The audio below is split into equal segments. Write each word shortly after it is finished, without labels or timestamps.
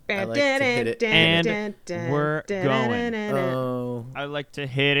I like to hit it. And we're going. Oh. I like to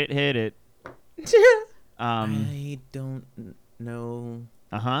hit it. I don't know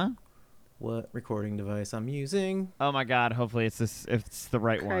Uh-huh. what recording device I'm using. Oh my God! Hopefully it's this. If it's the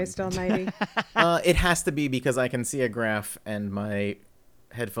right Christ one. almighty. It has to be because I can see a graph and my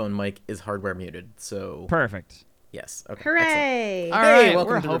headphone mic is hardware muted. So Perfect. yes. Okay. Hooray! All Hey, right,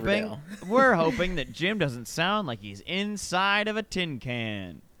 welcome we're to hoping Riverdale. we're hoping that Jim doesn't sound like he's inside of a tin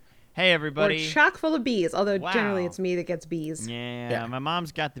can. Hey Or everybody. chock full of bees, although Wow. generally it's me that gets bees. Yeah, my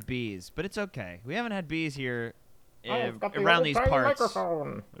mom's got the bees, but it's okay. We haven't had bees here I've around these parts.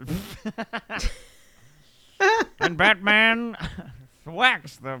 Microphone. And Batman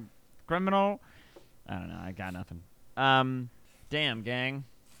whacks the criminal. I don't know. I got nothing. Damn, gang.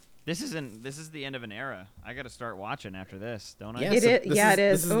 This is the end of an era. I got to start watching after this, don't I? Yeah, It so is- yeah, it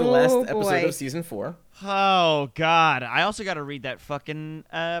is. This is the last Oh, episode boy. of season 4. Oh God! I also got to read that fucking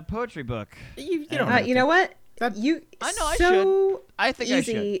poetry book. You don't have You to. know what? That- You I know I so I think I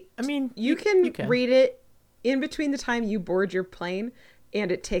should. easy. I mean, You can you can. read it in between the time you board your plane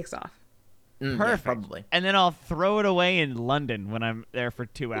and it takes off. Yeah, Perfect. probably. And then I'll throw it away in London when I'm there for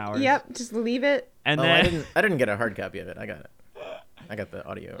 2 hours. Yep, just leave it. And Oh, then I didn't get a hard copy of it. I got it. I got the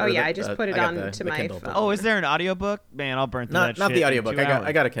audio. Oh, or yeah, the- I just put it got on the to the my Kindle phone. book. oh, is there an audiobook? Man, I'll burn through not that shit the in audiobook. 2 I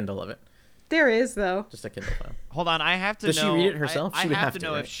hours. got a Kindle of it. There is though. Just a Kindle file. Hold on, I have to Does know. she read it herself? I She would have have to to,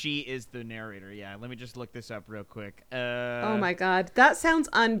 know right? if she is the narrator. Yeah, let me just look this up real quick. Oh my god, that sounds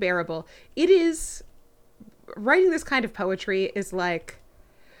unbearable. It is. Writing this kind of poetry is like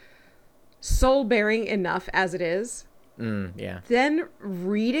soul bearing enough as it is. Yeah. Then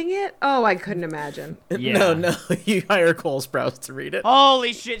reading it, oh, I couldn't imagine. Yeah. No. You hire Cole Sprouse to read it.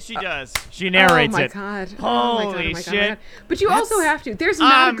 Holy shit, she does. She narrates Oh my it. god. Holy oh my god, oh my God, shit. oh my god. But you also have to. There's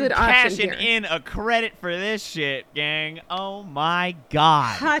not I'm a good option cashing here. in a credit for this shit, gang. Oh my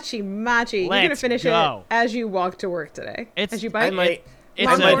god. Hachi machi. You're gonna Let's finish go. it as you walk to work today. It's- as you I bike. might. It's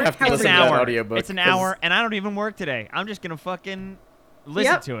I Long might board, have to however listen an to that hour. audiobook. It's an 'cause hour, and I don't even work today. I'm just gonna fucking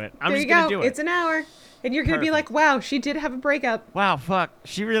listen Yep. to it. I'm there just you gonna go. do it. It's an hour, and you're gonna be Perfect. like, "Wow, she did have a breakup." Wow, fuck.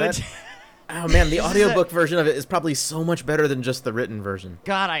 She really. That- Oh man, the audiobook version of it is probably so much better than just the written version.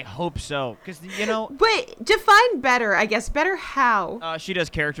 God, I hope so. Because you know, But define better, I guess. Better how? she does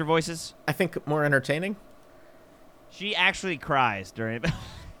character voices. I think more entertaining. She actually cries during.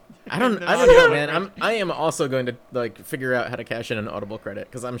 I don't know, audiobook man. I am also going to like figure out how to cash in an Audible credit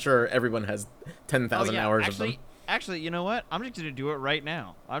because I'm sure everyone has 10,000 hours of them. Actually, you know what? I'm just gonna do it right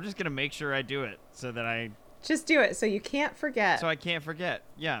now. I'm just gonna make sure I do it so that Just do it so you can't forget. I can't forget.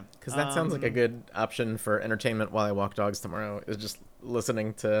 Yeah. Because that sounds like a good option for entertainment while I walk dogs tomorrow. Is just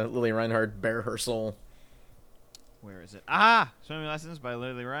listening to Lily Reinhardt bare her soul. Where is it? Ah, swimming lessons by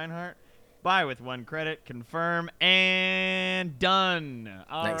Lily Reinhardt. Buy with 1 credit. Confirm and done.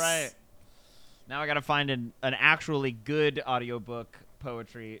 All right. Nice. Now I gotta find an actually good audiobook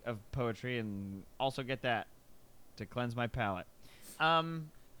poetry and also get that to cleanse my palate.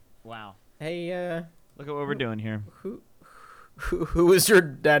 Wow. Hey, Look at what we're doing here. who is your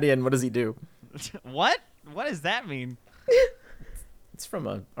daddy and what does he do? What? What does that mean? It's from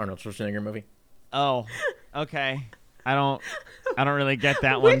a Arnold Schwarzenegger movie. Oh, okay. I don't really get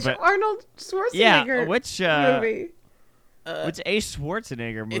that one, Which but Arnold Schwarzenegger yeah, which movie? Ace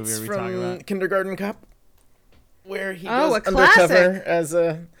Schwarzenegger movie It's are we talking from about? Kindergarten Cop, where he Oh, goes a classic.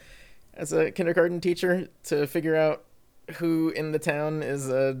 undercover as a kindergarten teacher to figure out who in the town is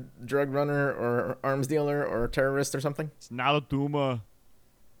a drug runner or arms dealer or terrorist or something. It's not a Duma.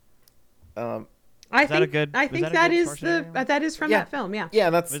 I that a think good- I was think that a that good is Schwarzenegger one? that is from Yeah. that film. Yeah. Yeah,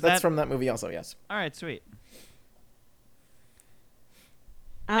 that's Was that- from that movie also. Yes. All right, sweet.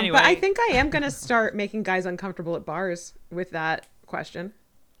 But I Anyway. think I am gonna start making guys uncomfortable at bars with that question.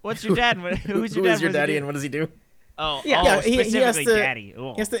 What's your dad? Who's your Who dad? is your What does he daddy do? and what does he do? Oh, Yeah. oh, Yeah, he has specifically to- daddy.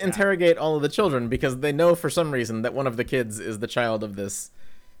 Oh, He has to God. interrogate all of the children because they know for some reason that one of the kids is the child of this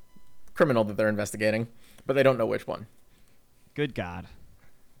criminal that they're investigating, but they don't know which one. Good God.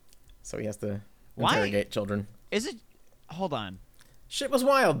 So he has to Why? interrogate children. Is it? Hold on. Shit was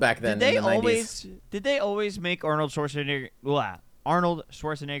wild back then. Did they in the 90s. always make Arnold Schwarzenegger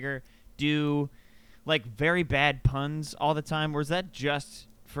do like very bad puns all the time, or is that just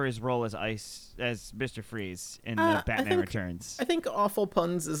for his role as Mr. Freeze in I Batman think- Returns? I think awful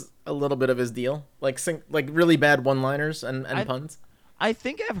puns is a little bit of his deal, like really bad one-liners and puns. I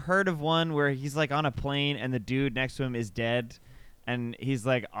think I've heard of one where he's like on a plane and the dude next to him is dead, and he's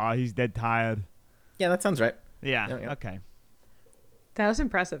like, "Oh, he's dead tired." Yeah, that sounds right. Yeah. Yeah. Okay. That was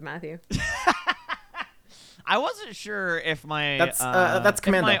impressive, Matthew. I wasn't sure if my That's if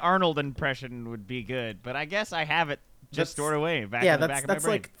Commando. my Arnold impression would be good, but I guess I have it just stored away back yeah, in the back of my that's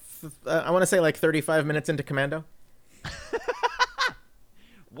brain. like I want to say like 35 minutes into Commando. I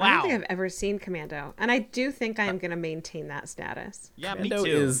don't Wow. think I've ever seen Commando, and I do think I am going to maintain that status. Yeah, Commando me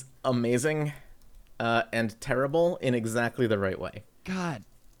too. is amazing and terrible in exactly the right way. God,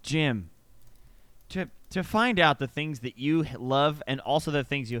 Jim. To find out the things that you love and also the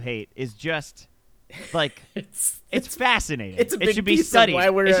things you hate is just like it's fascinating. It's a big it should be piece studied. of why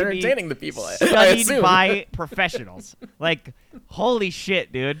we're It should be entertaining the people. I Studied assume. by professionals. Like, holy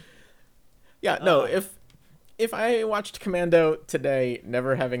shit, dude. Yeah, no. If I watched Commando today,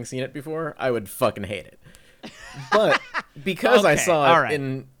 never having seen it before, I would fucking hate it. But because I Okay, saw all it right.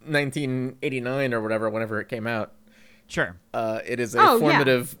 in 1989 or whatever, whenever it came out, Sure. it is a Oh, yeah.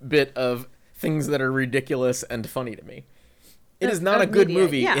 formative bit of things that are ridiculous and funny to me. It is not a Of good media,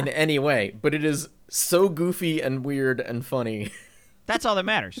 movie yeah. in any way, but it is so goofy and weird and funny. That's all that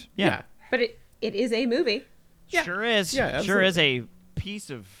matters. Yeah. But it is a movie. Yeah. Sure is. Yeah, Sure is a piece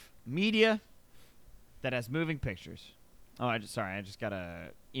of media that has moving pictures. Oh, I just got a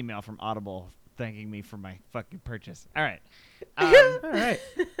email from Audible thanking me for my fucking purchase. All right. All right.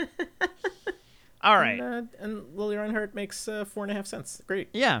 All right. And Lily Reinhardt makes 4.5 cents. Great.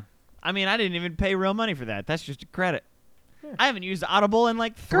 Yeah. I mean, I didn't even pay real money for that. That's just a credit. I haven't used Audible in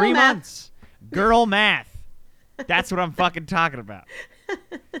like 3 Girl math. months. Girl math. That's what I'm fucking talking about.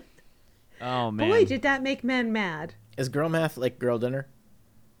 Oh, man. Boy, did that make men mad. Is girl math like girl dinner?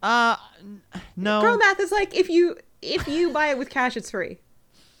 No. Girl math is like if you buy it with cash, it's free.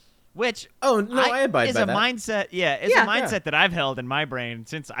 Which Oh, no, I abide is by a that. mindset. Yeah, it's Yeah. a mindset that I've held in my brain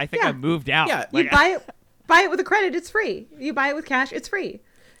since I think Yeah. I moved out. Yeah. You Like, buy it with a credit, it's free. You buy it with cash, it's free.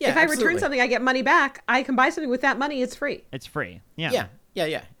 Yeah, if I return absolutely. something, I get money back. I can buy something with that money, it's free. it's free. Yeah.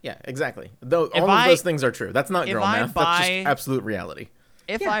 Yeah, exactly. Though If all I- of those things are true. That's not if girl I math. That's buy- just absolute reality.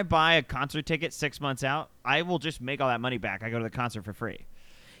 If Yeah. I buy a concert ticket 6 months out, I will just make all that money back. I go to the concert for free.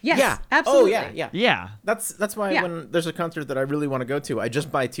 Yes, Yeah. absolutely. Oh, yeah. Yeah. That's why Yeah. when there's a concert that I really want to go to, I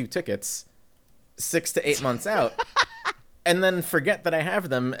just buy 2 tickets 6 to 8 months out. And then forget that I have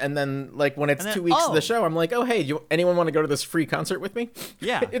them, and then like when it's And then- 2 weeks of oh. the show, I'm like, oh hey, anyone want to go to this free concert with me?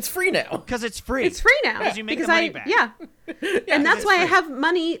 Yeah. It's free now. Because it's free. It's free now. Because you make the because money back. Yeah. And that's it's why I free. have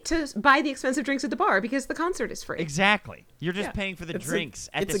money to buy the expensive drinks at the bar because the concert is free. Exactly. You're just Yeah. paying for the It's drinks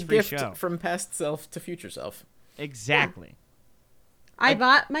at it's this a free gift show. from past self to future self. Exactly. I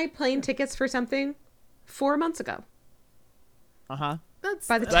bought my plane tickets for something 4 months ago. Uh-huh.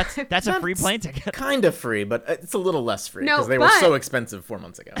 By the time That's a free plane ticket. Kind of free, but it's a little less free No, because they were but- so expensive 4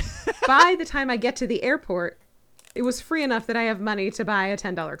 months ago. by the time I get to the airport, it was free enough that I have money to buy a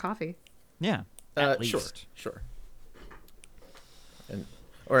 $10 coffee. Yeah. At least. Sure.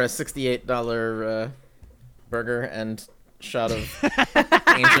 Or a $68 burger and shot of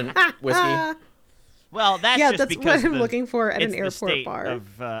ancient whiskey. Well, that's Yeah, just that's because what I'm the- looking for at it's an the airport state bar.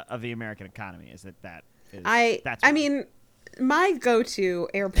 of the American economy is that is that's I mean, my go-to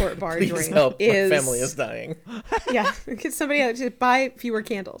airport bar Please drink help. is My family is dying. yeah, get somebody out to buy fewer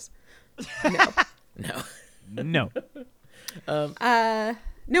candles. No. no.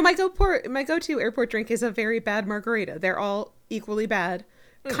 No, my go-to airport drink is a very bad margarita. They're all equally bad,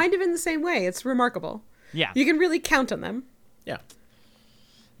 kind of in the same way. It's remarkable. Yeah. You can really count on them. Yeah.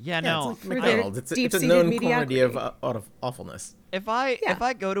 Yeah, Yeah, no. it's like For their McDonald's. It's a deep-seated known quantity of mediocrity. awfulness. If I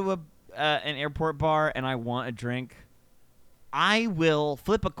Yeah. go to an airport bar and I want a drink, I will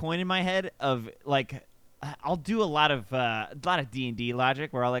flip a coin in my head of like I'll do a lot of D&D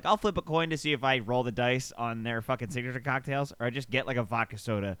logic where I'll flip a coin to see if I roll the dice on their fucking signature cocktails or I just get like a vodka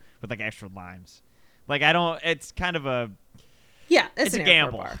soda with like extra limes. Like I don't it's kind of a Yeah, it's an a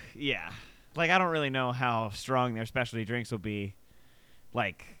airport gamble. bar. Yeah. Like I don't really know how strong their specialty drinks will be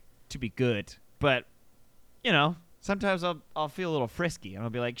like to be good, but you know, sometimes I'll feel a little frisky and I'll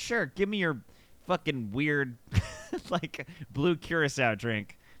be like, "Sure, give me your fucking weird like blue curacao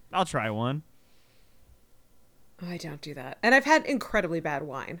drink. I'll try one." Oh, I don't do that, and I've had incredibly bad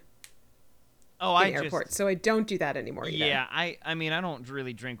wine Oh, in I airports, just so I don't do that anymore. Either. yeah, I mean, I don't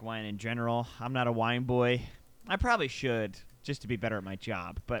really drink wine in general. I'm not a wine boy. I probably should just to be better at my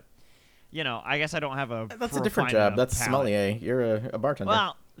job, but you know, I guess I don't have a That's a different refined job. enough That's palate. sommelier. You're a bartender.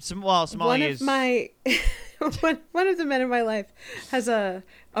 Well, sommelier One is of my one of the men in my life has a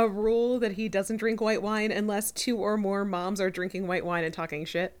rule that he doesn't drink white wine unless 2 or more moms are drinking white wine and talking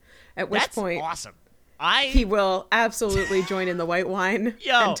shit. At which that's point awesome. he will absolutely join in the white wine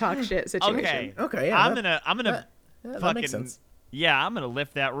Yo, and talk shit situation. Okay. Yeah, I'm gonna that fucking makes sense. yeah. I'm gonna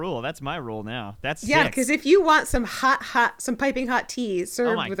lift that rule. That's my rule now. That's Yeah, sick. because if you want some some piping hot tea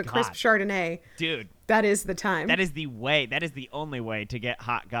served my with a crisp God. Chardonnay, dude, that is the time. that is the way. That is the only way to get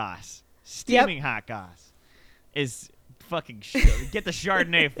hot goss. Steaming hot goss is fucking get the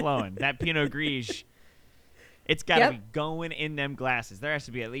Chardonnay flowing. That Pinot Gris. It's got to be going in them glasses. There has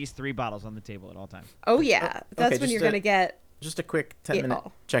to be at least 3 bottles on the table at all times. Oh, yeah. That's when you're going to get... Just a quick 10-minute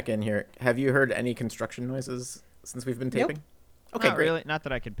check-in here. Have you heard any construction noises since we've been taping? Nope. Okay, not great. Really. Not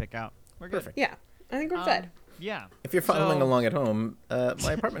that I can pick out. We're perfect. Good. Yeah, I think we're good. Yeah. If you're following along at home,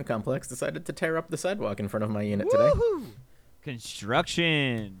 my apartment complex decided to tear up the sidewalk in front of my unit today.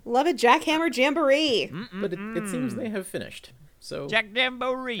 Construction. Love a jackhammer jamboree. But it seems they have finished. So Jack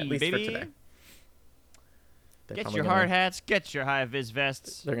Jamboree, at least baby. for today. Get your hard hats, get your high vis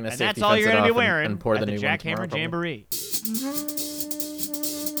vests. They're gonna and that's all you're going to be wearing and pour at the the new Jackhammer Jamboree.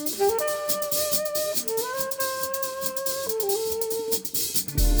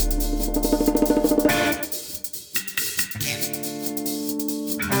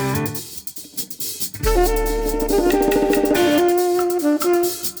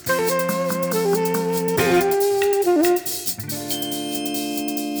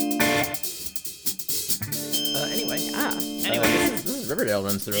 Riverdale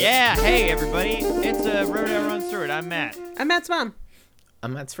Runs Through It. Yeah, hey everybody. It's Riverdale Runs Through It. I'm Matt. I'm Matt's mom.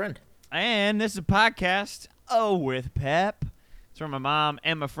 I'm Matt's friend. And this is a podcast, with Pep. It's where my mom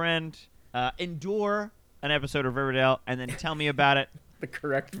and my friend endure an episode of Riverdale and then tell me about it. The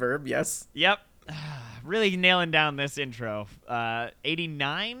correct verb, yes. Yep. Really nailing down this intro.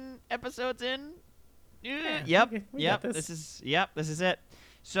 89 episodes in? Yep. This is it.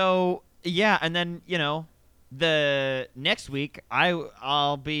 So, yeah, and then, the next week,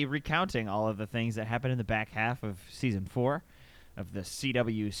 I'll be recounting all of the things that happened in the back half of season 4 of the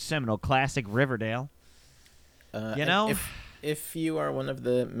CW seminal classic Riverdale. If you are one of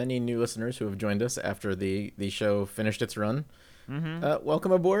the many new listeners who have joined us after the show finished its run,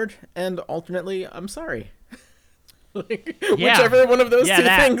 welcome aboard. And alternately, I'm sorry. Whichever one of those two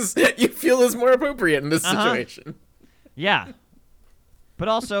things you feel is more appropriate in this situation. Yeah, but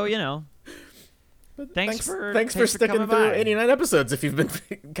also, Thanks for sticking through 89 episodes if you've been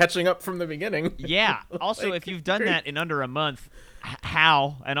catching up from the beginning. Yeah. Also, if you've done that in under a month,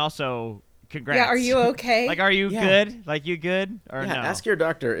 how? And also, congrats. Yeah, are you okay? Are you good? You good? Or no? Ask your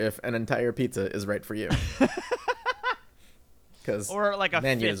doctor if an entire pizza is right for you. Or a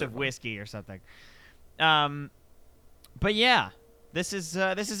fifth of whiskey or something. But yeah, this is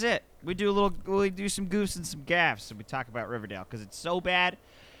it. We do some goofs and some gaffs, and we talk about Riverdale because it's so bad,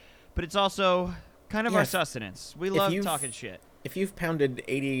 but it's also kind of our sustenance. We love talking shit. If you've pounded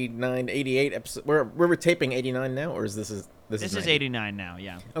 89, 88 episodes, we're taping 89 now, or this is 89 now,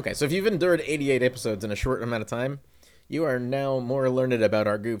 yeah. Okay, so if you've endured 88 episodes in a short amount of time, you are now more learned about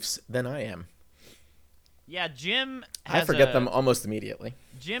our goofs than I am. Yeah, Jim I forget them almost immediately.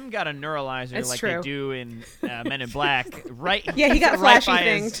 Jim got a neuralizer true. They do in Men in Black, right? Yeah, he got flashy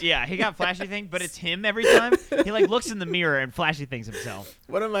things. Yeah, he got flashy things, but it's him every time. He looks in the mirror and flashy things himself.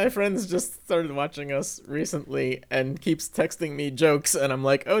 One of my friends just started watching us recently and keeps texting me jokes, and I'm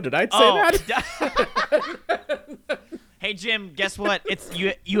like, "Oh, did I say that?" Hey Jim, guess what? It's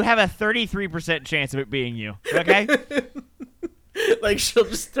you have a 33% chance of it being you. Okay? She'll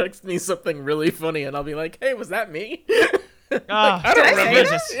just text me something really funny, and I'll be like, "Hey, was that me?" I don't remember.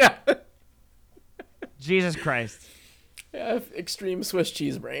 Jesus. Yeah. Jesus Christ. Yeah, extreme Swiss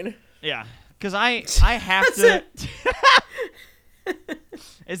cheese brain. Yeah, because I have to.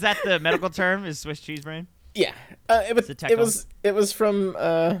 Is that the medical term? Is Swiss cheese brain? Yeah, it was from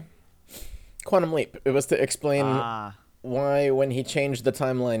Quantum Leap. It was to explain why, when he changed the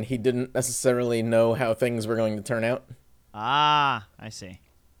timeline, he didn't necessarily know how things were going to turn out. I see.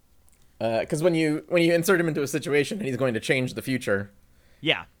 Because when you insert him into a situation and he's going to change the future,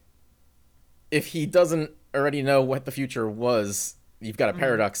 yeah, if he doesn't already know what the future was, you've got a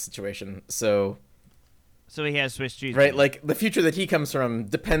paradox situation. So he has Swiss cheese, right? The future that he comes from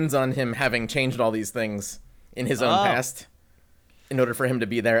depends on him having changed all these things in his own past in order for him to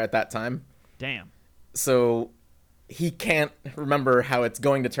be there at that time. Damn. So he can't remember how it's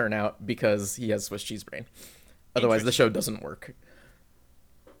going to turn out because he has Swiss cheese brain. Otherwise, the show doesn't work.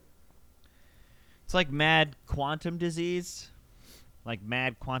 It's like mad quantum disease, like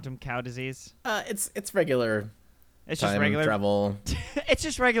mad quantum cow disease. It's regular. It's time just regular travel. It's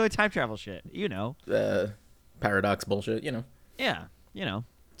just regular time travel shit. Paradox bullshit. Yeah,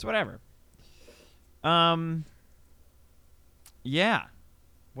 it's whatever. Yeah.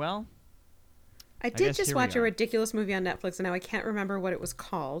 Well, I did just watch a ridiculous movie on Netflix, and now I can't remember what it was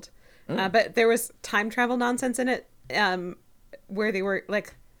called. But there was time travel nonsense in it, where they were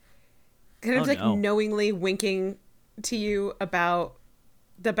knowingly winking to you about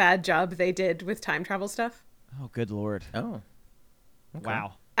the bad job they did with time travel stuff. Oh, good Lord. Oh. Okay.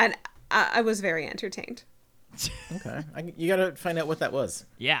 Wow. And I was very entertained. Okay. You gotta find out what that was.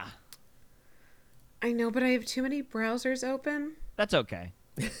 Yeah. I know, but I have too many browsers open. That's okay.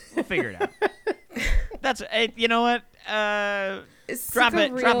 We'll figure it out. You know what? Drop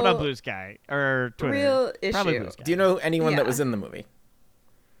it on Blue Sky or Twitter. Real Probably issue. Blue Sky. Do you know anyone that Yeah. was in the movie?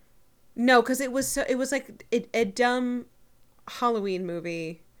 No, because it was like a dumb Halloween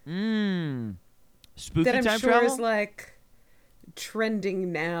movie Spooky that I'm time sure travel? is like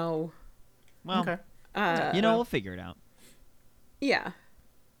trending now. Well, Okay. we'll figure it out. Yeah.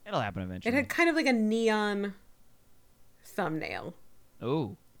 It'll happen eventually. It had kind of like a neon thumbnail.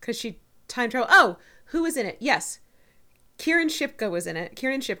 Oh. Because she time travel. Oh, who was in it? Yes. Kieran Shipka was in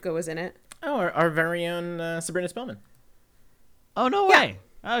it. Oh, our very own Sabrina Spellman. Oh, no Yeah. way.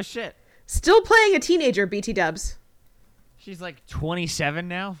 Oh, shit. Still playing a teenager, BT dubs. She's like 27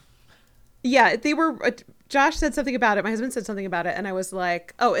 now? Yeah, they were. Josh said something about it. My husband said something about it. And I was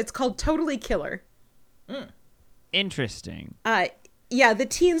like, oh, it's called Totally Killer. Interesting. Yeah, the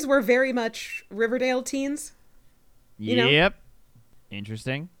teens were very much Riverdale teens. You know? Yep.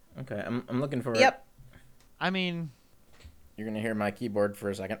 Interesting. Okay, I'm looking for it. Yep. I mean, You're gonna hear my keyboard for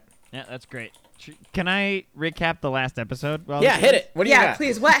a second. yeah, that's great. Can I recap the last episode? Yeah, hit it. What do you Yeah, got?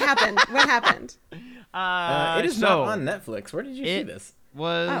 please. What happened? What happened? It is not on Netflix. Where did you see this?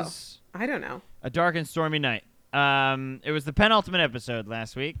 Was I don't know. a dark and stormy night. It was the penultimate episode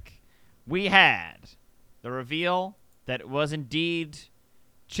last week. We had the reveal that it was indeed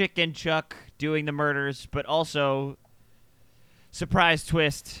Chick and Chuck doing the murders, but also, surprise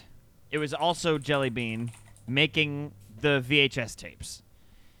twist, it was also Jelly Bean making the VHS tapes.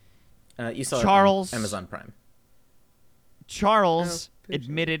 You saw Charles- it on Amazon Prime. Charles Oh,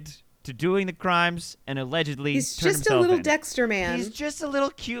 admitted to doing the crimes and allegedly He's turned just a himself little in. Dexter man. He's just a little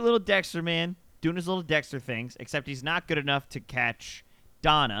cute little Dexter man doing his little Dexter things, except he's not good enough to catch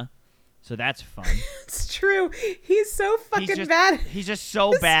Donna, so that's fun. It's true. He's so fucking he's just, bad. He's just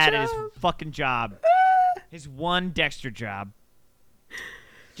so His bad at his job. fucking job. His one Dexter job.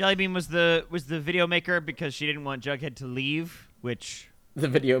 Jellybean was the video maker because she didn't want Jughead to leave, which, The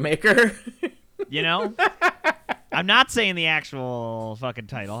video maker. you know, I'm not saying the actual fucking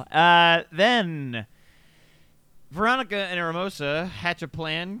title. Then Veronica and Hermosa hatch a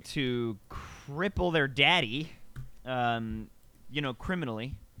plan to cripple their daddy,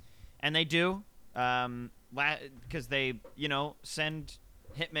 criminally. And they do, because they, send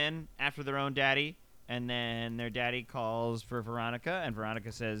hitmen after their own daddy. And then their daddy calls for Veronica, and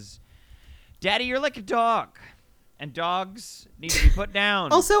Veronica says, "Daddy, you're like a dog, and dogs need to be put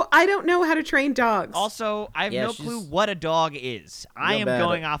down." Also, I don't know how to train dogs. Also, I have Yeah, no she's clue what a dog is. I am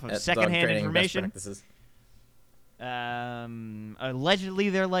going off of secondhand information. Allegedly,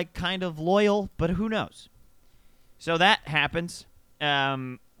 they're like kind of loyal, but who knows? So that happens.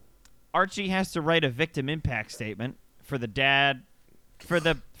 Archie has to write a victim impact statement for the dad, for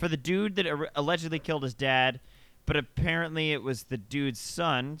the dude that allegedly killed his dad, but apparently it was the dude's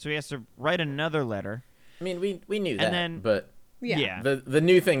son. So he has to write another letter. I mean, we knew that, then- but Yeah. the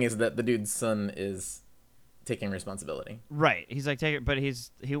new thing is that the dude's son is taking responsibility. Right. He's like, take it, but he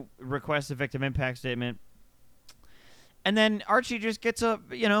requests a victim impact statement. And then Archie just gets up,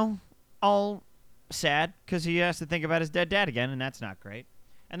 all sad because he has to think about his dead dad again, and that's not great.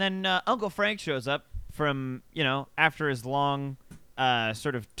 And then Uncle Frank shows up from, after his long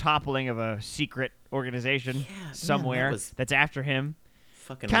sort of toppling of a secret organization somewhere that's after him.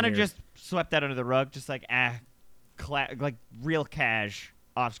 Fucking Kind of weird. just swept that under the rug, just like, like real cash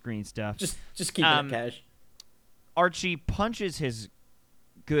off-screen stuff. just keeping it cash. Archie punches his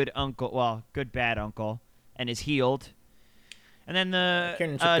good bad uncle, and is healed. And then the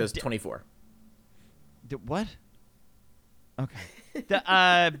Kieran Chip goes 24. what? Okay.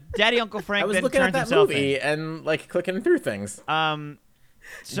 The Daddy Uncle Frank I was then looking at turns that himself movie in. and like clicking through things, So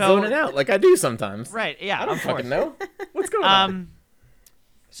zoning out like I do sometimes. right, yeah, I don't of course. fucking know what's going on.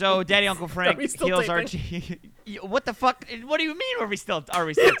 So Daddy Uncle Frank we still heals taping? Archie. What the fuck? What do you mean? Are we still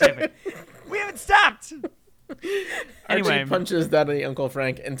taping? We haven't stopped. Anyway, Archie punches Daddy Uncle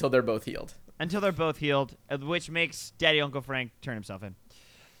Frank until they're both healed. until they're both healed, which makes Daddy Uncle Frank turn himself in.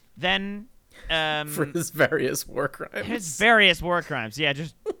 Then For his various war crimes. his various war crimes. Yeah,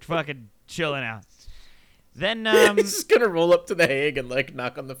 just fucking chilling out. Then He's just gonna roll up to the Hague and like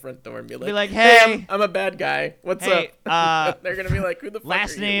knock on the front door and be like, "Hey, I'm a bad guy. What's hey, up?" They're gonna be like, "Who the fuck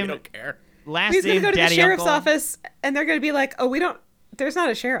last are you? name- We don't care." last He's going to name go to Daddy the sheriff's Uncle. office, and they're going to be like, oh, there's not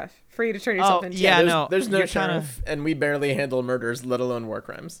a sheriff for you to turn yourself into. yeah. There's no you're trying to- sheriff, and we barely handle murders, let alone war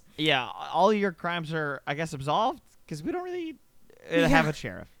crimes. Yeah, all your crimes are, I guess, absolved because we don't really have a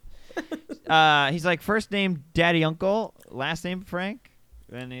sheriff. He's like, first name Daddy Uncle, last name Frank,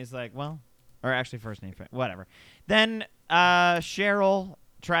 and he's like, well, Or actually first name, whatever. Then Cheryl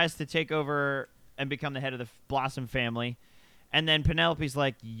tries to take over and become the head of the Blossom family. And then Penelope's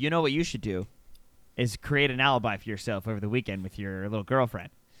like, you know what you should do is create an alibi for yourself over the weekend with your little girlfriend.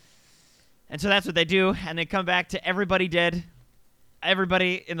 And so that's what they do. And they come back to everybody dead.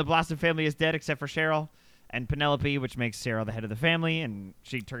 Everybody in the Blossom family is dead except for Cheryl and Penelope, which makes Cheryl the head of the family. And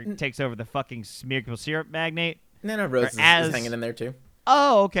she takes over the fucking maple syrup magnate. No, Rose is hanging in there too.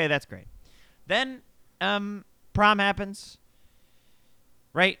 Oh, okay, that's great. Then prom happens.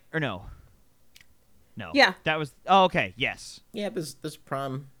 Right? Or no? No. Yeah. That was... Oh, okay, yes. Yeah, this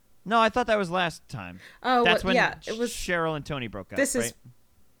prom... No, I thought that was last time. Oh, that's when it was Cheryl and Tony broke up. This right? is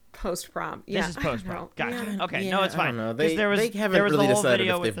post-prom. Yeah, this is post-prom. Gotcha. Yeah, okay, yeah, no, it's fine. I don't know. They haven't really decided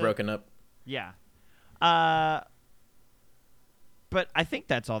if they've broken up. Yeah. But I think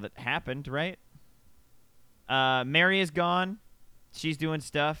that's all that happened, right? Mary is gone. She's doing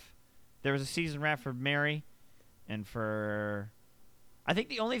stuff. There was a season wrap for Mary, and for... I think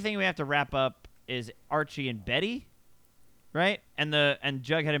the only thing we have to wrap up is Archie and Betty, right? And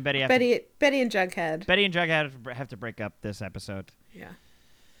Jughead and Betty have Betty and Jughead. Betty and Jughead have to break up this episode. Yeah.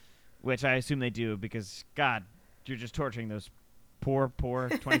 Which I assume they do because, God, you're just torturing those poor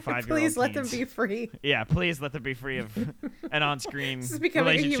 25-year-old Please let teens. them be free. Yeah, please let them be free of an on-screen This is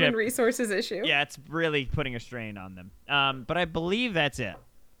becoming a human resources issue. Yeah, it's really putting a strain on them. But I believe that's it.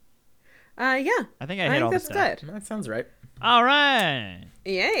 Yeah. I think I hit all the stuff. That's good. That sounds right. All right.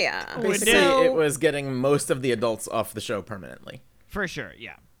 Yeah. Basically, it was getting most of the adults off the show permanently. For sure,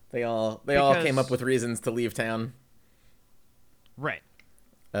 yeah. They all came up with reasons to leave town. Right.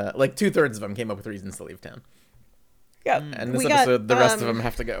 Like 2/3 of them came up with reasons to leave town. Yeah. And this episode, the rest of them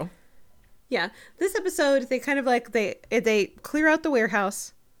have to go. Yeah. This episode, they kind of like, they clear out the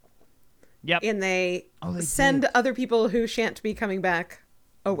warehouse. Yep. And they send other people who shan't be coming back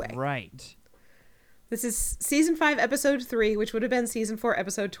away. Right. This is season 5, episode 3, which would have been season 4,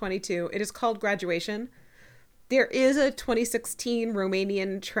 episode 22. It is called Graduation. There is a 2016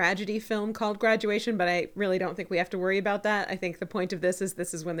 Romanian tragedy film called Graduation, but I really don't think we have to worry about that. I think the point of this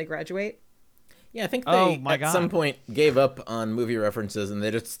is when they graduate. Yeah, I think they at some point gave up on movie references and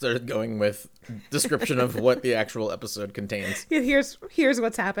they just started going with description of what the actual episode contains. Yeah, here's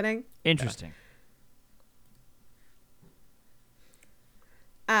what's happening. Interesting.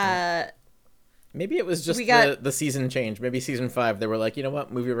 Maybe it was just the season change. Maybe season 5, they were like, you know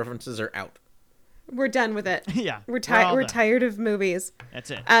what? Movie references are out. We're done with it. Yeah. We're tired of movies. That's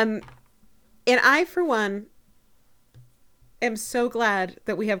it. And I, for one, am so glad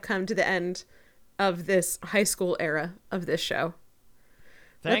that we have come to the end of this high school era of this show.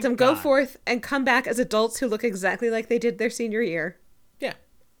 Let them go forth and come back as adults who look exactly like they did their senior year. Yeah.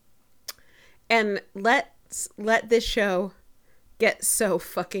 And let this show get so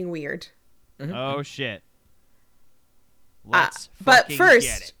fucking weird. Mm-hmm. Oh, shit. Let's but first,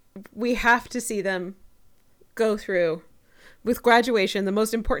 get it. We have to see them go through with graduation, the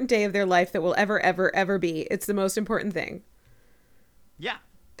most important day of their life that will ever, ever, ever be. It's the most important thing. Yeah.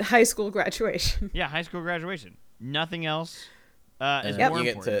 The high school graduation. Yeah, high school graduation. Nothing else is more more you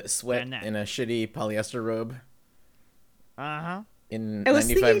important. get to sweat in a shitty polyester robe. Uh-huh. In I was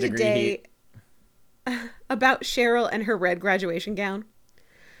 95 thinking degree today heat. About Cheryl and her red graduation gown.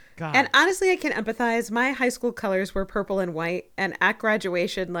 God. And honestly, I can empathize. My high school colors were purple and white. And at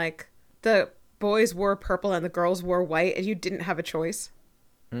graduation, like, the boys wore purple and the girls wore white. And you didn't have a choice.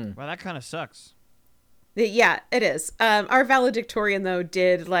 Well, that kind of sucks. Yeah, it is. Our valedictorian, though,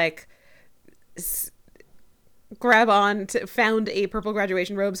 did, like, found a purple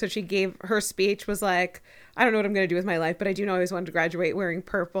graduation robe. So she gave her speech, was like, I don't know what I'm going to do with my life, but I do know I always wanted to graduate wearing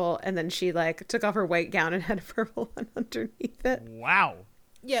purple. And then she, like, took off her white gown and had a purple one underneath it. Wow.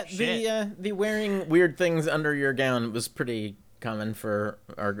 Yeah, the wearing weird things under your gown was pretty common for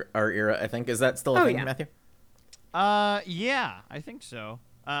our era, I think. Is that still a thing, Matthew? Yeah, I think so.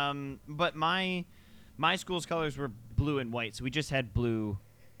 But my school's colors were blue and white, so we just had blue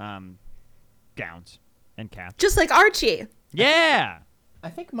gowns and caps. Just like Archie. Yeah. I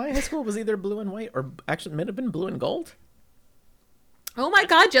think my high school was either blue and white or actually might have been blue and gold. Oh my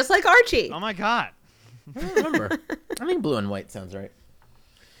God, just like Archie. Oh my God. I don't remember. I think blue and white sounds right.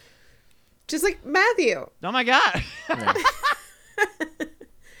 Just like Matthew. Oh my God. Yeah.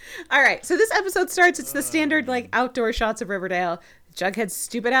 All right, so this episode starts. It's the standard, like, outdoor shots of Riverdale. Jughead's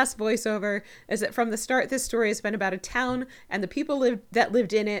stupid-ass voiceover is that from the start, this story has been about a town and the people that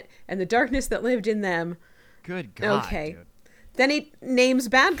lived in it and the darkness that lived in them. Good God, okay. Dude. Then he names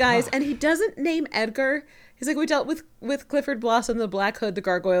bad guys, and he doesn't name Edgar. He's like, we dealt with Clifford Blossom, the Black Hood, the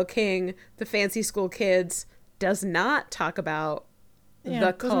Gargoyle King, the fancy school kids. Does not talk about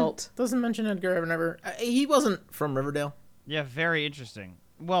the cult. Doesn't mention Edgar ever. He wasn't from Riverdale. Yeah, very interesting.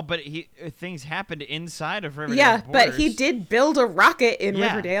 Well, but things happened inside of Riverdale. Yeah, borders. but he did build a rocket in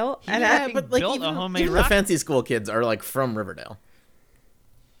Riverdale. But like built a homemade even the fancy school kids are like from Riverdale.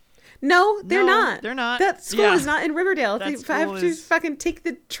 No, they're not. They're not. That school is not in Riverdale. They have to fucking take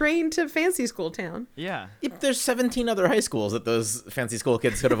the train to fancy school town. Yeah. There's 17 other high schools that those fancy school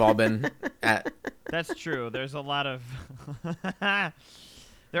kids could have all been at. That's true. There's a lot of...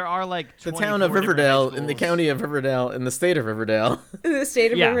 There are like the town of Riverdale, in the county of Riverdale, in the state of Riverdale. The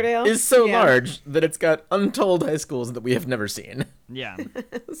state of Riverdale is so large that it's got untold high schools that we have never seen. Yeah.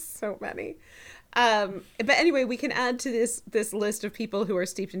 So many. But anyway, we can add to this list of people who are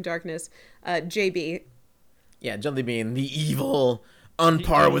steeped in darkness. JB. Yeah, Jellybean, the evil, on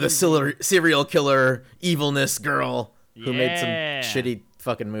par with a serial killer, evilness girl who made some shitty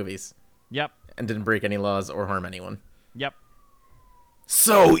fucking movies. Yep. And didn't break any laws or harm anyone. Yep.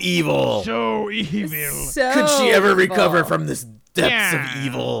 So evil. So evil. So could she ever evil. recover from this depths of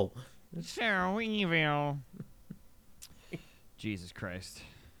evil? So evil. Jesus Christ.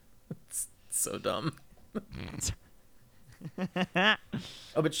 It's so dumb. Oh,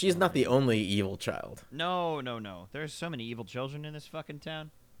 but she's not the only evil child. No. There's so many evil children in this fucking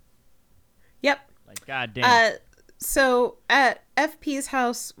town. Yep. Like, goddamn. So at FP's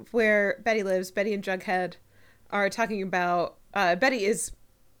house where Betty lives, Betty and Jughead are talking about... Jughead's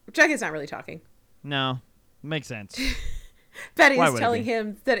not really talking. No. Makes sense. Betty is telling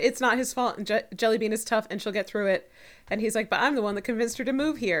him that it's not his fault and Jellybean is tough and she'll get through it. And he's like, but I'm the one that convinced her to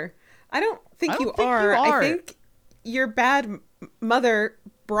move here. I don't think you are. I think your bad mother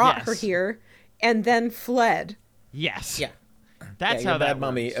brought her here and then fled. Yes. Yeah. That's how your that bad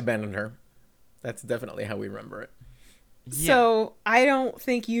mommy works. abandoned her. That's definitely how we remember it. Yeah. So I don't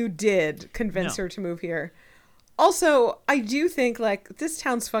think you did convince her to move here. Also, I do think, like, this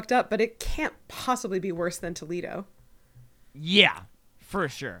town's fucked up, but it can't possibly be worse than Toledo. Yeah, for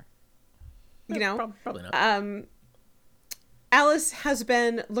sure. You know? Probably not. Alice has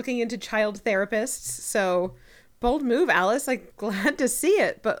been looking into child therapists, so bold move, Alice. Like, glad to see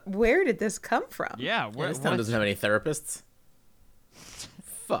it, but where did this come from? Yeah, this town doesn't have any therapists.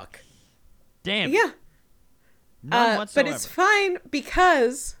 Fuck. Damn. Yeah. None whatsoever. But it's fine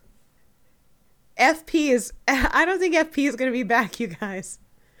because FP is... I don't think FP is going to be back, you guys.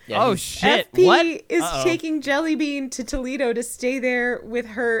 Yeah, oh, shit. FP What? is taking Jellybean to Toledo to stay there with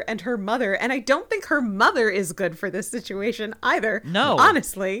her and her mother. And I don't think her mother is good for this situation either. No.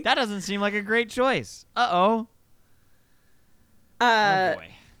 Honestly. That doesn't seem like a great choice. Oh, boy.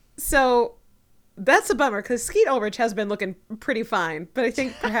 So that's a bummer because Skeet Ulrich has been looking pretty fine. But I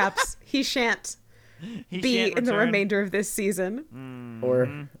think perhaps he shan't be in the remainder of this season.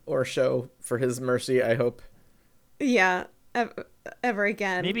 Or show for his mercy, I hope. Yeah. Ever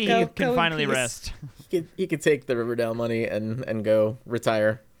again. Maybe he can finally rest. He could take the Riverdale money and go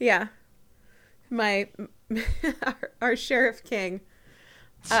retire. Yeah. Our Sheriff King.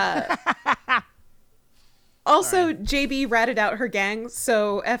 Also, right. JB ratted out her gang,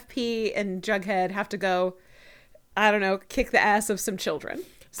 so FP and Jughead have to go, I don't know, kick the ass of some children.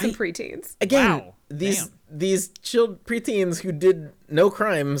 Some preteens. Again, these preteens who did no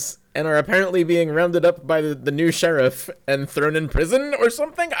crimes and are apparently being rounded up by the new sheriff and thrown in prison or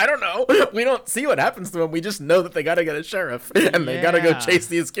something. I don't know. We don't see what happens to them. We just know that they gotta get a sheriff and they gotta go chase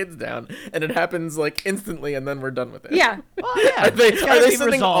these kids down. And it happens like instantly and then we're done with it. Yeah. Well, yeah. Are they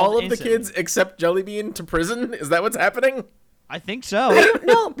sending all of the kids except Jellybean to prison? Is that what's happening? I think so. I don't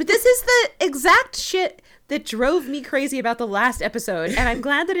know, but this is the exact shit that drove me crazy about the last episode, and I'm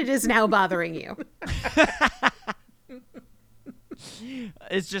glad that it is now bothering you.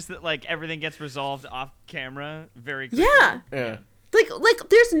 It's just that like everything gets resolved off camera very quickly. Yeah. Like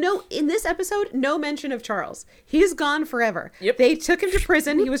there's in this episode, no mention of Charles. He's gone forever. Yep. They took him to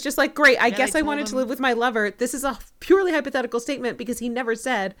prison. He was just like, great, I guess I wanted to live with my lover. This is a purely hypothetical statement because he never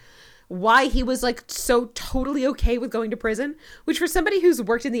said why he was like so totally okay with going to prison, which for somebody who's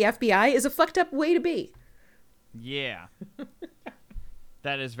worked in the FBI is a fucked up way to be. Yeah.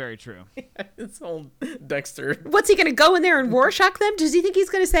 That is very true. It's old Dexter. What's he going to go in there and Rorschach them? Does he think he's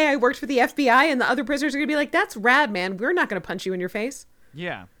going to say, I worked for the FBI, and the other prisoners are going to be like, that's rad, man. We're not going to punch you in your face.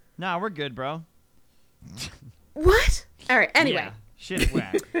 Yeah. Nah, we're good, bro. What? All right, anyway. Yeah. Shit is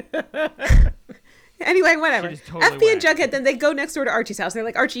whack. Anyway, whatever. Totally FP and Jughead, then they go next door to Archie's house. They're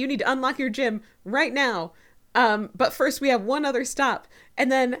like, Archie, you need to unlock your gym right now. But first we have one other stop.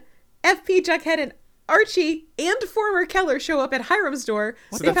 And then FP, Jughead, and Archie and former Keller show up at Hiram's door.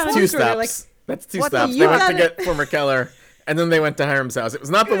 So that's two stops. Like, that's two stops. They went to get former Keller, and then they went to Hiram's house. It was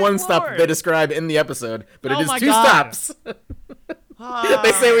not the one stop that they describe in the episode, but it is two stops.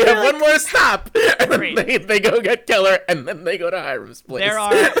 They say we have one more stop, and then they go get Keller, and then they go to Hiram's place. There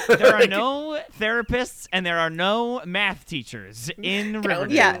are no therapists and there are no math teachers in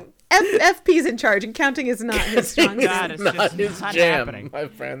Riverdale. Yeah. FP's in charge, and counting is not his strong suit. God, it's not just his not jam, happening. my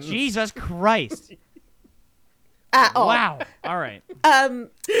friends. Jesus Christ. At all. Wow. All right.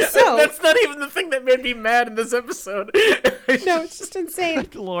 So That's not even the thing that made me mad in this episode. no, it's just insane.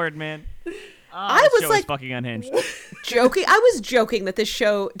 Good Lord, man. I This was show like is fucking unhinged. joking. I was joking that this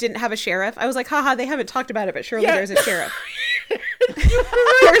show didn't have a sheriff. I was like, haha, they haven't talked about it, but surely there's a sheriff.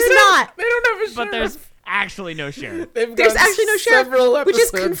 There's not. They don't have a sheriff. But there's actually no sheriff. There's actually no sheriff, several which is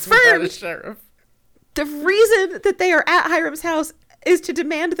episodes without a confirmed. sheriff. The reason that they are at Hiram's house is to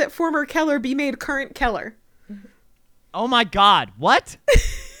demand that former Keller be made current Keller. Oh my God. What?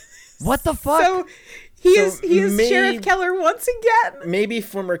 What the fuck? So he is Sheriff Keller once again. Maybe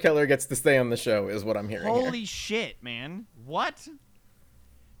former Keller gets to stay on the show, is what I'm hearing. Holy here. shit, man. What?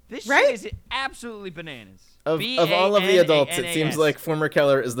 This Right? shit is absolutely bananas. Of all of the adults, it BANANAS. seems like former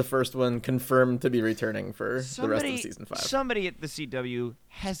Keller is the first one confirmed to be returning for the rest of season 5. Somebody at the CW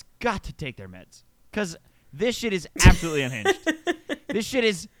has got to take their meds. Because this shit is absolutely unhinged. This shit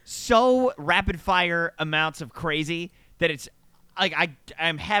is so rapid fire amounts of crazy that it's like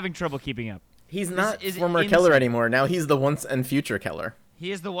I'm having trouble keeping up. He's not is former insane. Keller anymore. Now he's the once and future Keller.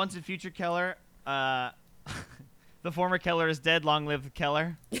 He is the once and future Keller. The former Keller is dead. Long live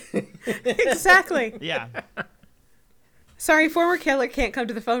Keller. Exactly. Yeah. Sorry, former Keller can't come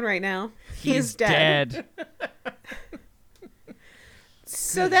to the phone right now. He is dead.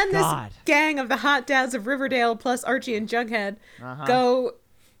 So then God. this gang of the hot dads of Riverdale plus Archie and Jughead go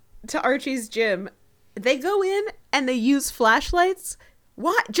to Archie's gym. They go in and they use flashlights.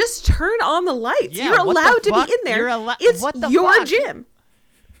 What? Just turn on the lights. Yeah, You're what the allowed to fuck? be in there. You're it's what the your fuck? gym.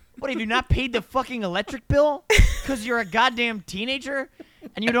 What, have you not paid the fucking electric bill? Because you're a goddamn teenager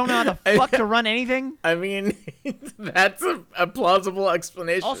and you don't know how the fuck to run anything? I mean, that's a plausible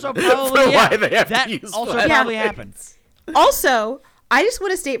explanation. Also, probably, for yeah. why they have That to use also flashlights. probably happens. Also, I just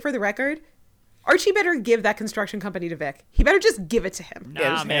want to state for the record, Archie better give that construction company to Vic. He better just give it to him. Nah, Yeah,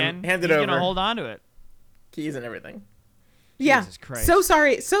 just man. hand it He's over. gonna hold on to it. Keys and everything. Yeah. Jesus Christ. So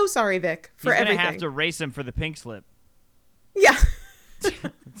sorry, Vic, for He's gonna everything. have to race him for the pink slip. Yeah.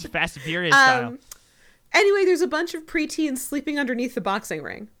 It's Fast and Furious style. Anyway, there's a bunch of preteens sleeping underneath the boxing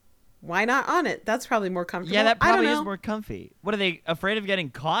ring. Why not on it? That's probably more comfortable. Yeah, that I don't probably is know. more comfy. What, are they afraid of getting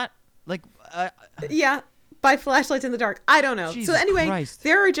caught? Like, Yeah, by flashlights in the dark. I don't know. Jesus So anyway, Christ.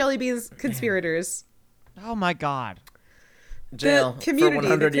 there are Jelly Beans conspirators. oh my God. Jail The community for that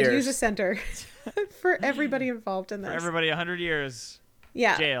 100 could years. use a center for everybody involved in this. For everybody, 100 years.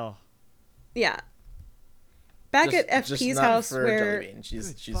 Yeah, Jail. yeah. Back Just at FP's not house for where Jelly Bean.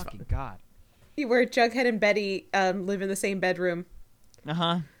 She's fucking fine. God. Jughead and Betty live in the same bedroom.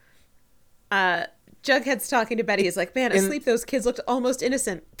 Uh-huh. Jughead's talking to Betty. Is like, man, asleep those kids looked almost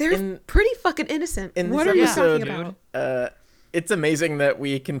innocent. They're pretty fucking innocent. In What this are you episode, talking about? It's amazing that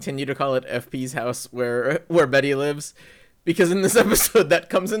we continue to call it FP's house where Betty lives, because in this episode that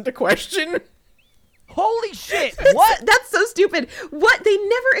comes into question. Holy shit. What? That's so stupid. What? They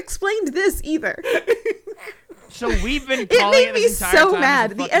never explained this either. So we've been It calling made it me this entire so time mad.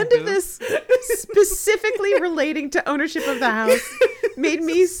 as a The fucking end of goof? this, specifically relating to ownership of the house, made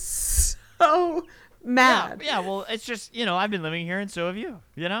me so mad. Yeah, well, it's just, I've been living here and so have you,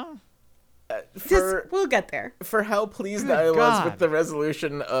 We'll get there. For how pleased Good I was God. with the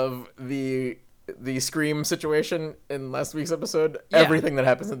resolution of the Scream situation in last week's episode, Yeah. everything that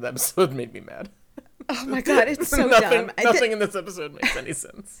happens in the episode made me mad. Oh my god, it's so nothing, dumb. Nothing in this episode makes any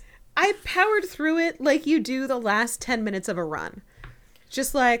sense. I powered through it like you do the last 10 minutes of a run.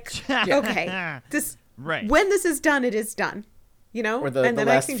 Just like, okay, this Right. when this is done, it is done. Or the and then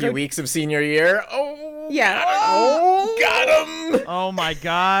last I can few go, weeks of senior year. Oh, Yeah. got him! Oh my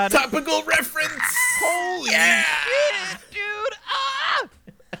God. Topical reference! Holy yeah! shit, dude. Ah!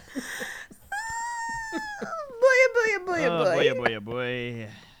 boy. Boy.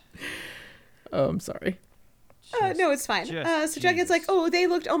 Oh, I'm sorry. No, it's fine. Just So Jughead's Jesus. like, oh, they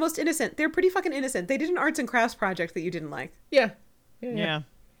looked almost innocent. They're pretty fucking innocent. They did an arts and crafts project that you didn't like. Yeah. Yeah.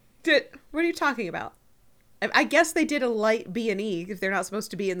 What are you talking about? I guess they did a light B&E if they're not supposed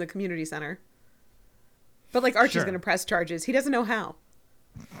to be in the community center. But like Archie's Sure. going to press charges. He doesn't know how.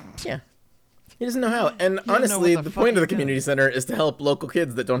 Yeah. He doesn't know how. And know honestly, what the the fuck point of the he's doing. community center is to help local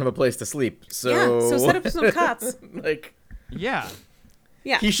kids that don't have a place to sleep. So, Yeah, so set up some cots. like, Yeah.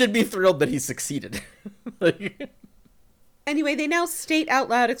 Yeah. he should be thrilled that he succeeded. Like, Anyway, they now state out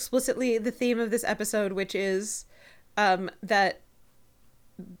loud explicitly the theme of this episode, which is that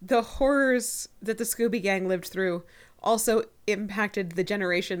the horrors that the Scooby Gang lived through also impacted the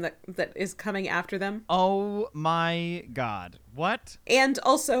generation that is coming after them? Oh my god. What? And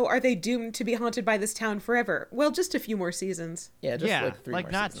also, are they doomed to be haunted by this town forever? Well, just a few more seasons. Yeah, just Yeah, like 3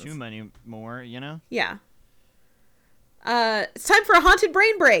 more not seasons. too many more, you know? Yeah. It's time for a haunted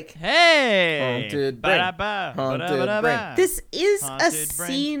brain break. Hey! Haunted brain. Ba-da-ba, Haunted ba-da-ba-da-ba. brain. This is Haunted a brain.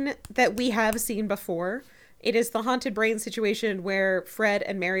 scene that we have seen before. It is the haunted brain situation where Fred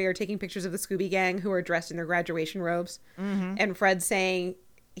and Mary are taking pictures of the Scooby Gang who are dressed in their graduation robes. Mm-hmm. And Fred saying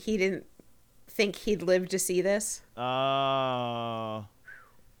he didn't think he'd live to see this. Oh.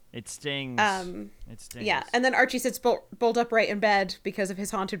 It stings. It stings. Yeah, and then Archie sits bolt upright in bed because of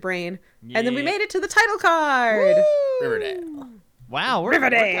his haunted brain. And then we Yeah. made it to the title card. Riverdale. Wow, we're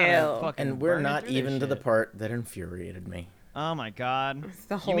Riverdale. kinda fucking And we're burning not through this even to the shit. part that infuriated me. Oh my god.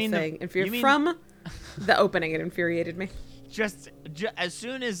 The whole mean the- thing. you mean- From the opening, it infuriated me. Just as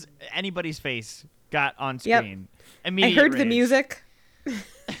soon as anybody's face got on Yep. screen, I immediate heard the rage. music.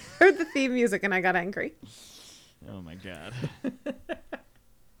 Heard the theme music and I got angry. Oh my god.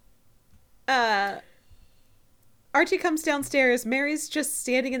 Archie comes downstairs. Mary's just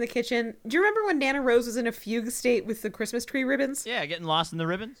standing in the kitchen. Do you remember when Nana Rose was in a fugue state with the Christmas tree ribbons? Yeah, getting lost in the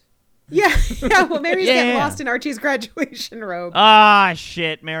ribbons. Yeah. Yeah, well, Mary's getting Yeah. lost in Archie's graduation robe. Ah,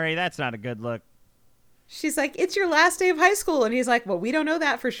 shit, Mary, that's not a good look. She's like, it's your last day of high school. And he's like, well, we don't know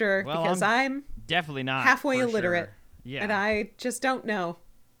that for sure Well, because I'm Definitely not. halfway for illiterate. sure. Yeah. And I just don't know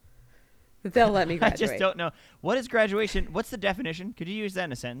that they'll let me I graduate. just don't know. What is graduation? What's the definition? Could you use that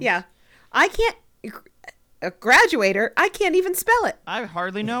in a sentence? Yeah. I can't... A graduator, I can't even spell it. I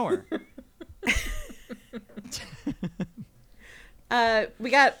hardly know her. We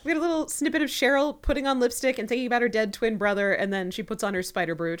got a little snippet of Cheryl putting on lipstick and thinking about her dead twin brother, and then she puts on her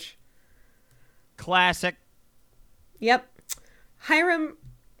spider brooch. Classic. Yep. Hiram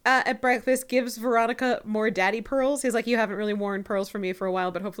at breakfast gives Veronica more daddy pearls. He's like, you haven't really worn pearls for me for a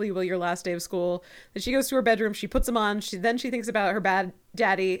while, but hopefully you will your last day of school. Then she goes to her bedroom. She puts them on. Then she thinks about her bad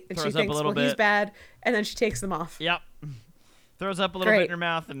daddy, and Throws she up a thinks, little well, he's bit. bad. And then she takes them off. Yep. Throws up a little Great. bit in her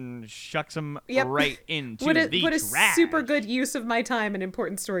mouth and shucks them Yep. right into What a the trash. super good use of my time and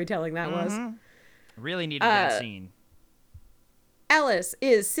important storytelling that was. Really needed that scene. Alice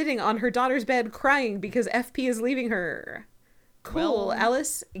is sitting on her daughter's bed crying because FP is leaving her. Cool, Well-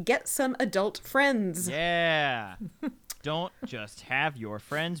 Alice, get some adult friends. Yeah. Don't just have your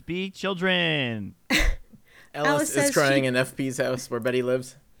friends be children. Alice says is crying she- in FP's house where Betty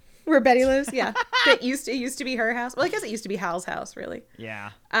lives. Where Betty lives, yeah. It used to be her house. Well, I guess it used to be Hal's house, really. Yeah.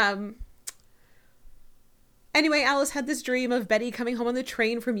 Anyway, Alice had this dream of Betty coming home on the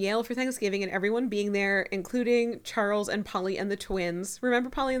train from Yale for Thanksgiving and everyone being there, including Charles and Polly and the twins. Remember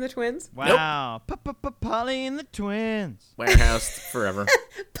Polly and the twins? Wow. Polly and the twins. Warehoused forever.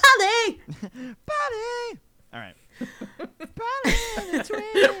 Polly! Polly. All right. Polly and the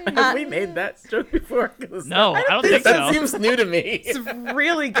twins. Have we made that joke before? 'Cause No, I don't think that so. seems new to me. It's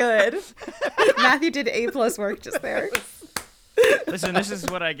really good. Matthew did A+ work just there. Listen, this is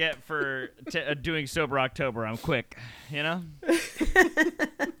what I get for doing Sober October. I'm quick, you know?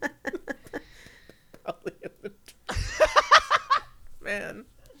 Man.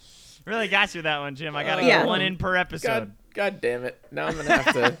 Really got you that one, Jim. I got to Yeah. get one in per episode. God damn it. Now I'm going to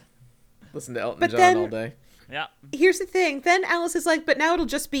have to listen to Elton But John then- all day. Yeah. Here's the thing. Then Alice is like, but now it'll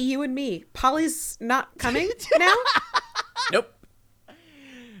just be you and me. Polly's not coming now? Nope.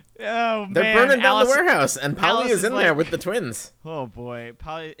 Oh, They're man. burning down Alice- the warehouse, and Polly Alice is is in there like- with the twins. Oh, boy.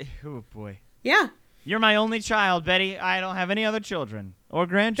 Polly. Oh, boy. Yeah. You're my only child, Betty. I don't have any other children or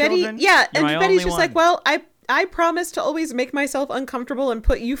Betty, grandchildren. yeah. You're my And Betty's only just one. like, well, I promise to always make myself uncomfortable and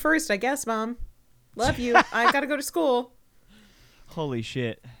put you first, I guess, Mom. Love you. I gotta go to school. Holy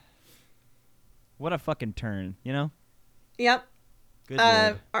shit. What a fucking turn, you know? Yep. Good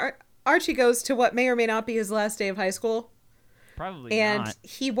lord. Archie goes to what may or may not be his last day of high school. Probably And not.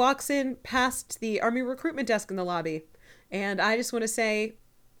 he walks in past the Army recruitment desk in the lobby. And I just want to say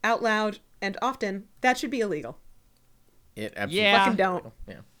out loud and often, that should be illegal. It absolutely Yeah. Fucking don't.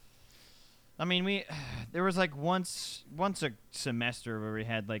 Yeah. I mean, there was like once a semester where we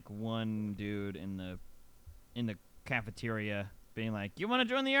had like one dude in the cafeteria being like, "You want to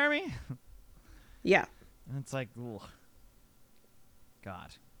join the army?" Yeah. And it's like, ugh.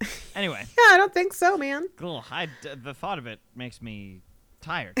 God. Anyway, Yeah, I don't think so, man. ugh, the thought of it makes me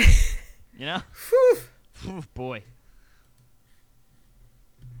tired. You know? Whew. Ooh, boy.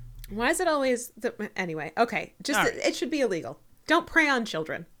 Why is it always... Anyway, okay. Just All right. it should be illegal. Don't prey on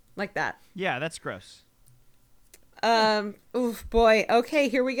children like that. Yeah, that's gross. Oof, boy. Okay,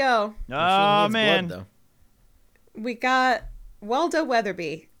 here we go. Oh man. Blood, We got Waldo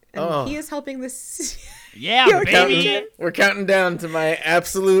Weatherby. And Oh. he is helping this... Yeah, You okay, baby. Jim? We're counting down to my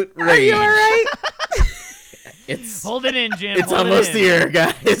absolute rage. Are you all right? It's Hold it in, Jim. it's Hold almost it in. here,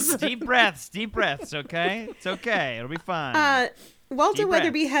 guys. Deep breaths, okay? It's okay. It'll be fine. Walter Deep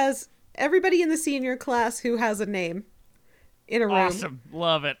Weatherby has everybody in the senior class who has a name in a room. Awesome.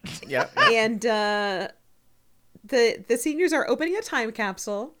 Love it. Yeah. And the seniors are opening a time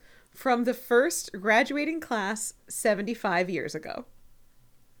capsule from the first graduating class 75 years ago.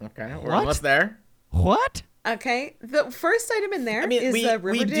 Okay, we're What? almost there. What? Okay, the first item in there I mean, is we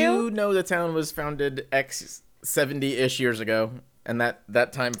Riverdale. do know the town was founded 70-ish years ago, and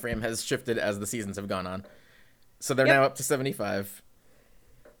that time frame has shifted as the seasons have gone on. So they're Yep. now up to 75.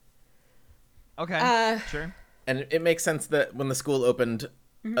 Okay. Sure. And it makes sense that when the school opened,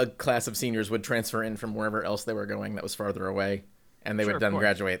 a class of seniors would transfer in from wherever else they were going that was farther away, and they Sure, would of then course.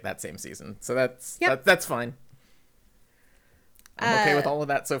 graduate that same season. So that's Yep. that's fine. I'm okay with all of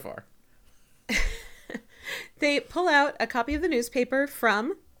that so far. They pull out a copy of the newspaper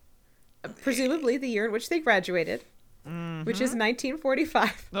from presumably the year in which they graduated, which is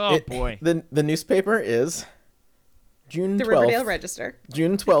 1945. Oh, boy. The newspaper is June 12th. The Riverdale Register.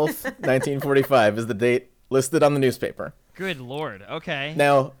 June 12th, 1945 is the date listed on the newspaper. Good Lord. Okay.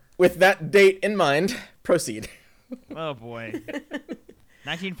 Now, with that date in mind, proceed. Oh, boy.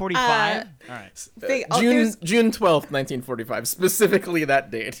 1945? All right. June 12th, 1945, specifically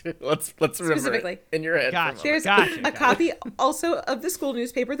that date. Let's remember Specifically. it in your head. Gotcha. There's Gotcha. a copy also of the school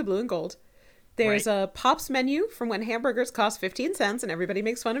newspaper, the Blue and Gold. There's a Pop's menu from when hamburgers cost 15 cents and everybody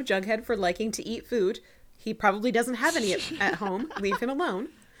makes fun of Jughead for liking to eat food. He probably doesn't have any at home. Leave him alone.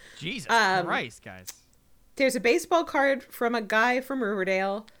 Jesus Christ, guys. There's a baseball card from a guy from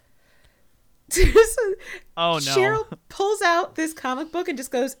Riverdale. Oh, no. Cheryl pulls out this comic book and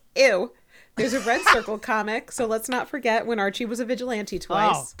just goes, ew. There's a Red Circle comic, so let's not forget when Archie was a vigilante Oh,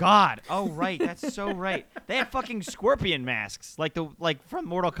 twice. God. Oh, right. That's so right. They had fucking scorpion masks, like from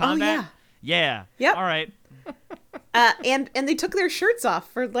Mortal Kombat. yeah. Yeah. Yep. All right. And they took their shirts off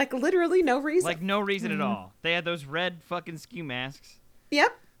for like literally no reason. Like no reason at all. They had those red fucking skew masks.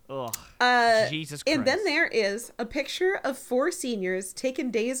 Yep. Ugh. Jesus Christ. And then there is a picture of 4 seniors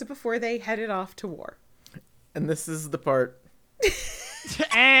taken days before they headed off to war. And this is the part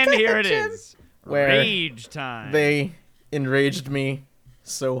And here it Jim. is. Where Rage time. they enraged me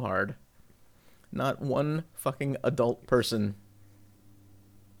so hard. Not one fucking adult person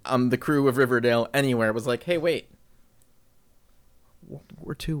on the crew of Riverdale anywhere was like, hey, wait. World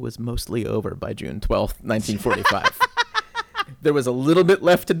War II was mostly over by June 12th, 1945. There was a little bit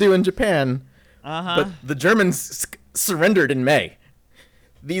left to do in Japan, but the Germans surrendered in May.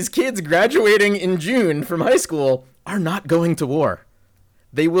 These kids graduating in June from high school are not going to war.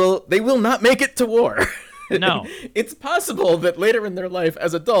 They will not make it to war. No. It's possible that later in their life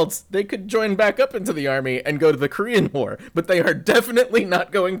as adults, they could join back up into the army and go to the Korean War, but they are definitely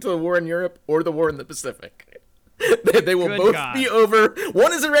not going to the war in Europe or the war in the Pacific. They will Good both God. be over.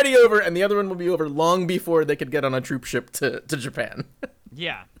 One is already over, and the other one will be over long before they could get on a troop ship to Japan.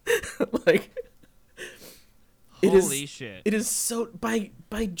 Yeah. Like, Holy shit. It is so by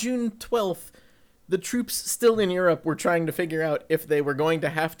June 12th, the troops still in Europe were trying to figure out if they were going to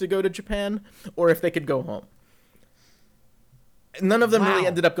have to go to Japan or if they could go home. None of them really Wow.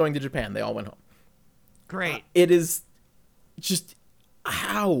 ended up going to Japan. They all went home. Great. It is just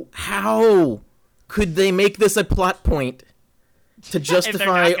how could they make this a plot point to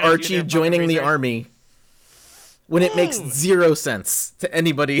justify gonna do Archie their joining the fundraiser. army when it makes zero sense to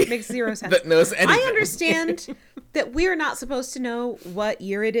anybody Makes zero sense. that knows anything? I understand that we're not supposed to know what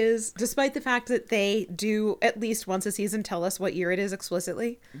year it is, despite the fact that they do at least once a season tell us what year it is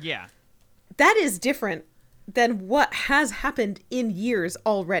explicitly. Yeah. That is different than what has happened in years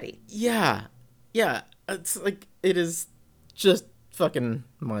already. Yeah. It's like, it is just fucking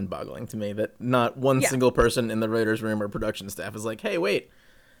mind-boggling to me that not one single person in the writers' room or production staff is like, hey, wait,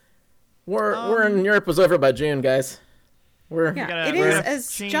 we're in Europe was over by June, guys. Yeah, it is,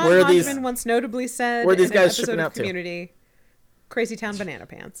 as John Where are these- Hodgman once notably said where are these in an guys episode shipping of out to? Community, Crazy Town Banana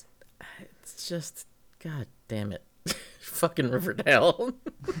Pants. It's just, god damn it. Fucking Riverdale.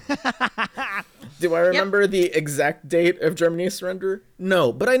 Do I remember the exact date of Germany's surrender?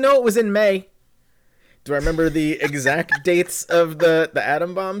 No, but I know it was in May. Do I remember the exact dates of the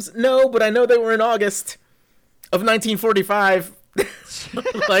atom bombs? No, but I know they were in August of 1945.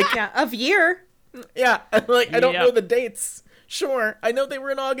 Like, Yeah, of year. yeah, like, I don't Yeah. know the dates. Sure, I know they were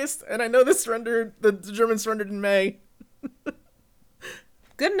in August, and I know the Germans surrendered in May.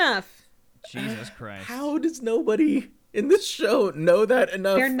 Good enough. Jesus Christ. How does nobody in this show know that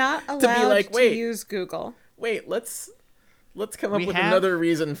enough They're not to be allowed like, to wait, use Google. wait, let's Let's come up with another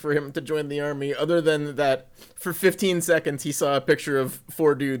reason for him to join the army other than that for 15 seconds he saw a picture of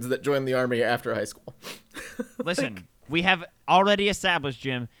 4 dudes that joined the army after high school. Listen, we have already established,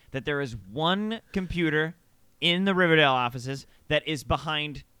 Jim, that there is one computer in the Riverdale offices that is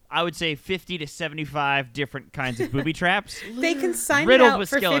behind, I would say, 50 to 75 different kinds of booby traps. They can sign it out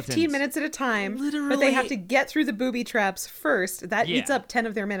for 15 minutes at a time, but they have to get through the booby traps first. That eats up 10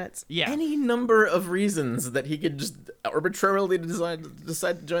 of their minutes. Yeah. Any number of reasons that he could just arbitrarily decide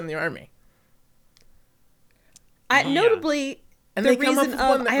to join the army. Notably, and the reason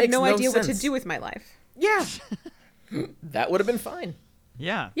of, I have no idea what to do with my life. Yeah. That would have been fine.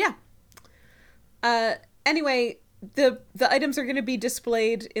 Yeah. Yeah. Anyway, the items are going to be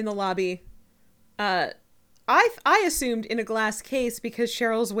displayed in the lobby. I assumed in a glass case because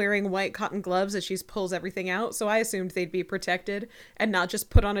Cheryl's wearing white cotton gloves as she pulls everything out, so I assumed they'd be protected and not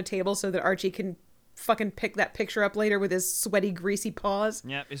just put on a table so that Archie can fucking pick that picture up later with his sweaty, greasy paws.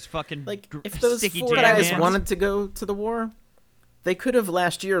 Yep, his fucking if those 4 guys wanted to go to the war, they could have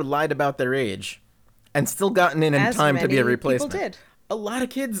last year lied about their age and still gotten in time to be a replacement. People did. A lot of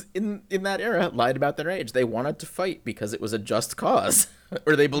kids in that era lied about their age. They wanted to fight because it was a just cause.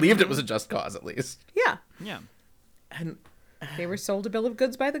 Or they believed it was a just cause, at least. Yeah. Yeah. And they were sold a bill of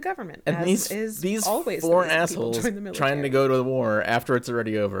goods by the government. And these always 4 assholes trying to go to the war after it's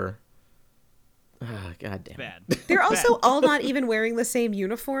already over. God damn. Bad. They're also all not even wearing the same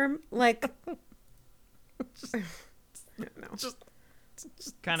uniform. Like, no. Just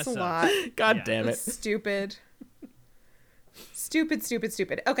kind of sucks. A lot. God damn it. Stupid.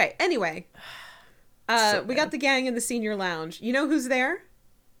 Stupid. Okay, anyway. We got the gang in the senior lounge. You know who's there?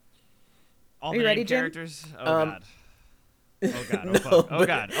 All Are you ready, characters? Jim? Oh, God. Oh, God. Oh, fuck. Oh,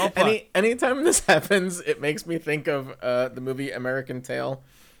 God. Oh, fuck. Anytime this happens, it makes me think of the movie American Tail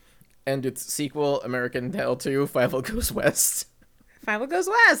and its sequel, American Tail 2, Fievel Goes West. Fievel Goes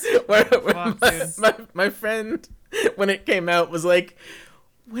West! where my friend, when it came out, was like,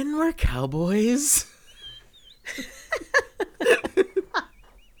 when were cowboys?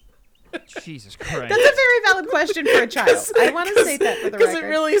 Jesus Christ. That's a very valid question for a child. I want to state that for the record. Because it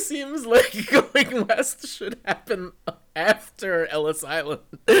really seems like going west should happen after Ellis Island.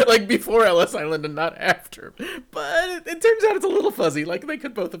 Like before Ellis Island and not after. But it turns out it's a little fuzzy. Like they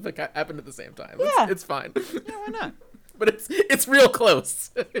could both have happened at the same time. Yeah. It's fine. Yeah, why not? But it's real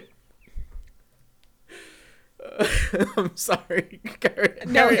close. I'm sorry.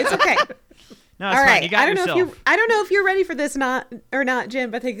 No, it's okay. No, it's all fine. right. You got yourself. I don't know if you're ready for this or not,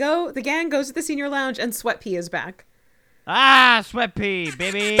 Jim, but the gang goes to the senior lounge and Sweat Pea is back. Ah, Sweat Pea,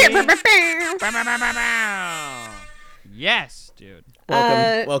 baby. Yes, dude.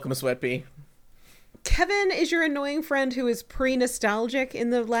 Welcome, Sweat Pea. Kevin is your annoying friend who is pre-nostalgic in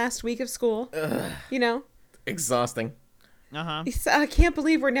the last week of school. Ugh. You know? Uh-huh. Exhausting. I can't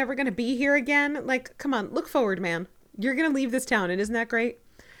believe we're never going to be here again. Like, come on, look forward, man. You're going to leave this town, and isn't that great?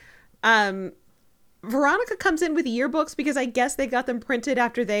 Veronica comes in with yearbooks because I guess they got them printed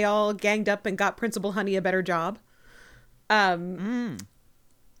after they all ganged up and got Principal Honey a better job.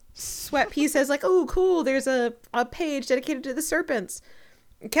 Sweat Pea says like, oh, cool, there's a page dedicated to the serpents.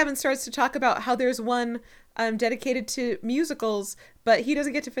 Kevin starts to talk about how there's one dedicated to musicals, but he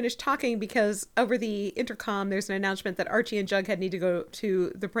doesn't get to finish talking because over the intercom there's an announcement that Archie and Jughead need to go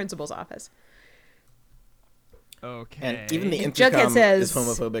to the principal's office. Okay. And even the intercom is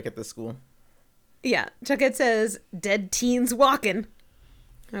homophobic at this school. Yeah, Jughead says, dead teens walking.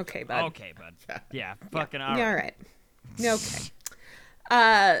 Okay, bud. Yeah, fucking all right. Yeah, all right.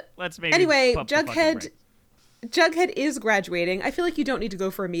 Okay. Let's maybe anyway, Jughead is graduating. I feel like you don't need to go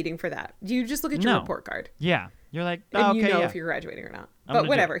for a meeting for that. You just look at your report card. Yeah. You're like, and you know if you're graduating or not. But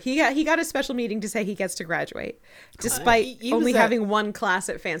whatever. He got a special meeting to say he gets to graduate, despite only having one class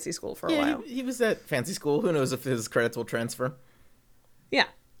at fancy school for a while. He was at fancy school. Who knows if his credits will transfer? Yeah.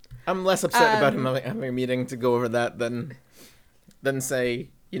 I'm less upset about him having a meeting to go over that than say,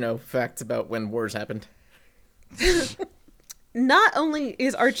 facts about when wars happened. Not only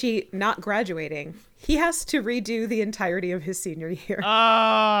is Archie not graduating, he has to redo the entirety of his senior year.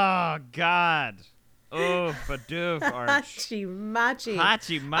 Oh, God. Oh, badoof, Archie.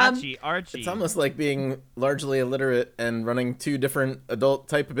 Hachi-machi, Archie. It's almost like being largely illiterate and running 2 different adult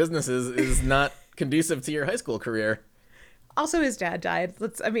type of businesses is not conducive to your high school career. Also, his dad died.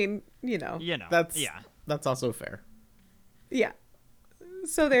 That's a pretty also fair. Yeah.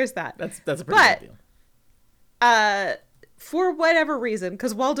 So there's that. That's a pretty big deal. For whatever reason,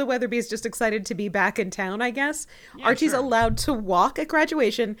 because Waldo Weatherby is just excited to be back in town, I guess, Archie's allowed to walk at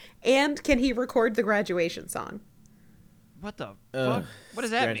graduation, and can he record the graduation song? What the fuck? What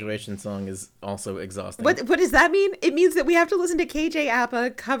does that graduation song is also exhausting. What does that mean? It means that we have to listen to KJ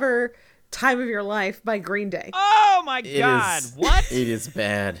Apa cover "Time of Your Life" by Green Day. Oh my god! What? It is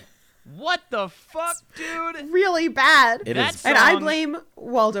bad. What the fuck, dude? Really bad. It is. And I blame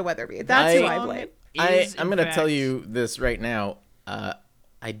Waldo Weatherby. That's who I blame. I'm going to tell you this right now.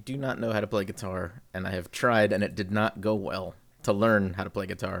 I do not know how to play guitar, and I have tried, and it did not go well to learn how to play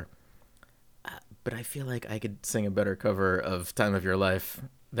guitar. But I feel like I could sing a better cover of "Time of Your Life"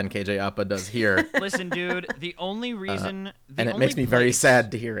 than KJ Apa does here. Listen, dude, the only reason... and it makes me very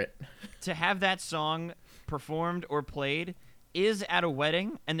sad to hear it. To have that song performed or played is at a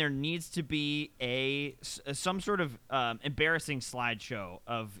wedding, and there needs to be some sort of embarrassing slideshow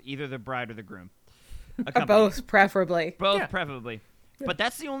of either the bride or the groom. Both, preferably. Both, preferably. Yeah. But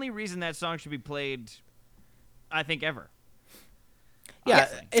that's the only reason that song should be played, I think, ever. Yeah,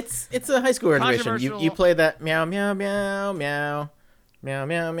 it's a high school graduation. You play that meow, meow, meow, meow. Meow,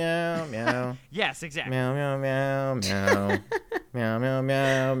 meow, meow, meow. Yes, exactly. Meow, meow, meow, meow. Meow, meow,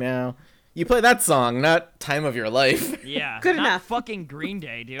 meow, meow. You play that song, not "Time of Your Life." Yeah. Good not enough. Fucking Green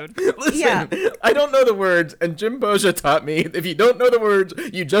Day, dude. Listen, I don't know the words, and Jim Boja taught me, if you don't know the words,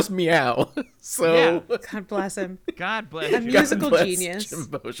 you just meow. So. Yeah. God bless him. God bless A musical genius. Jim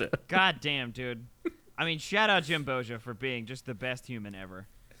Boja. God damn, dude. I mean, shout out Jim Boja for being just the best human ever.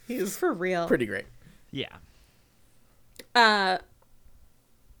 He's for real. Pretty great. Yeah.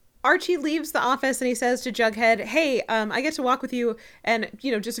 Archie leaves the office and he says to Jughead, "Hey, I get to walk with you and,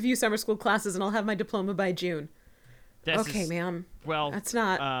 just a few summer school classes and I'll have my diploma by June." Okay, ma'am. Well, that's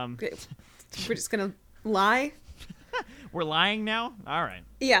not... We're just going to lie? We're lying now? All right.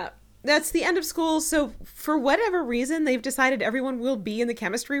 Yeah. That's the end of school, so for whatever reason, they've decided everyone will be in the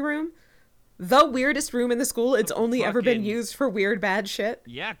chemistry room. The weirdest room in the school. It's only ever been used for weird, bad shit.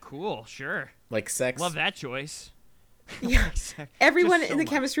 Yeah, cool. Sure. Like sex. Love that choice. Yeah. Everyone in the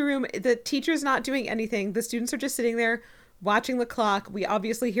chemistry room, the teacher's not doing anything. The students are just sitting there watching the clock. We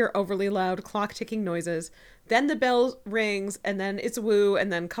obviously hear overly loud clock ticking noises. Then the bell rings, and then it's woo,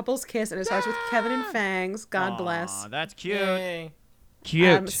 and then couples kiss, and it starts with Kevin and Fangs. God bless. That's cute. Yay.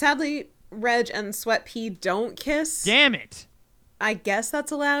 Cute. Sadly, Reg and Sweat Pea don't kiss. Damn it. I guess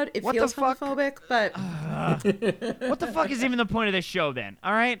that's allowed. It feels homophobic, but... What the fuck is even the point of this show, then?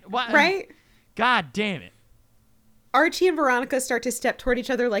 All right? What? Right? God damn it. Archie and Veronica start to step toward each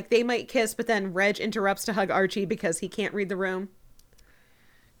other like they might kiss, but then Reg interrupts to hug Archie because he can't read the room.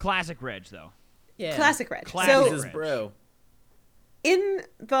 Classic Reg, though. Yeah. Classic Reg. Classic his bro. In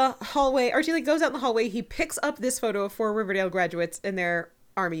the hallway, Archie goes out in the hallway. He picks up this photo of 4 Riverdale graduates in their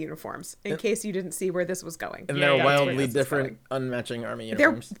army uniforms, in case you didn't see where this was going. And they're wildly different, unmatching army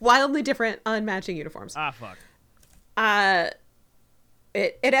uniforms. They're wildly different, unmatching uniforms. Ah, fuck. At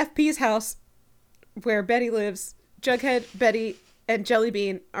FP's house, where Betty lives, Jughead, Betty, and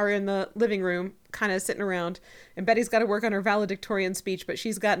Jellybean are in the living room, kind of sitting around, and Betty's got to work on her valedictorian speech, but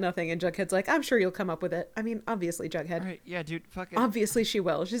she's got nothing, and Jughead's like, "I'm sure you'll come up with it." I mean, obviously, Jughead. Right, yeah, dude, fuck it. Obviously she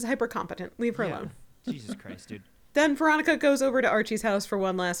will. She's hyper competent. Leave her alone. Jesus Christ, dude. Then Veronica goes over to Archie's house for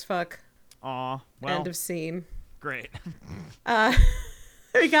one last fuck. Aw, well. End of scene. Great.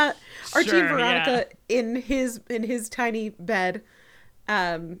 We got Archie and Veronica in his tiny bed.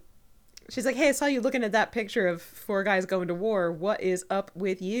 She's like, "Hey, I saw you looking at that picture of 4 guys going to war. What is up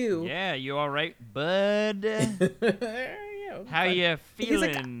with you?" Yeah, you all right, bud? How you feeling?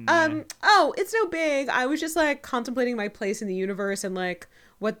 He's like, oh, it's no big. I was just like contemplating my place in the universe and like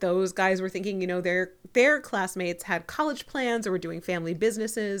what those guys were thinking. Their classmates had college plans or were doing family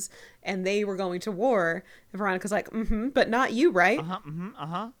businesses and they were going to war. And Veronica's like, but not you, right?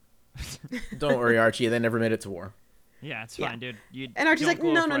 Don't worry, Archie. They never made it to war. Yeah, it's fine, dude. And Archie's like,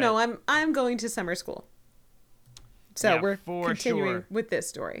 no, I'm going to summer school. So we're continuing with this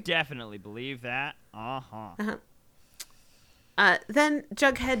story. Definitely believe that. Then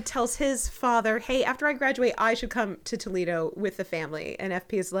Jughead tells his father, "Hey, after I graduate, I should come to Toledo with the family." And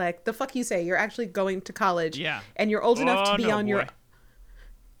FP is like, "The fuck you say? You're actually going to college. Yeah. And you're old enough to be on your..."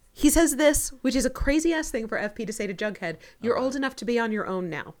 He says this, which is a crazy-ass thing for FP to say to Jughead. "You're old enough to be on your own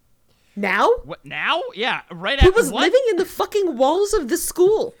now." Now? What, now? Yeah, right after. He was living in the fucking walls of the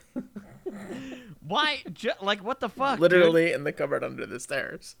school. Why? What the fuck? Literally dude? In the cupboard under the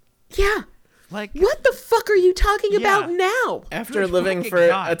stairs. Yeah. Like, what the fuck are you talking about now? After living for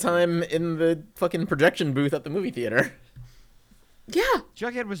a time in the fucking projection booth at the movie theater. Yeah.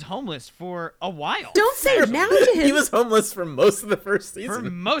 Jughead was homeless for a while. Don't say it now to him. He was homeless for most of the first season. For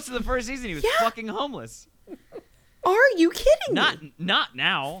most of the first season, he was fucking homeless. Are you kidding me? Not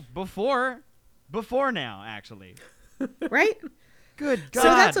now. Before now, actually. Right? Good God.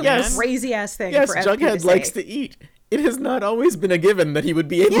 So that's a crazy ass thing for FP Jughead to likes say. to eat. it has not always been a given that he would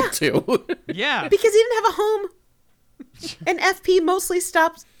be able to. Yeah. Because he didn't have a home. And FP mostly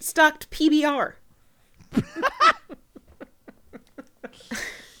stocked PBR.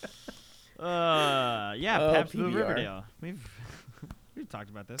 Pabst Blue PBR. Riverdale. We've talked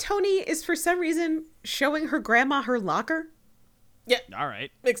about this. Tony is for some reason showing her grandma her locker. Yeah, All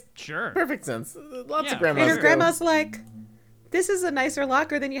right. makes Sure. perfect sense. Lots Yeah. of grandmas. And her go, grandma's like, this is a nicer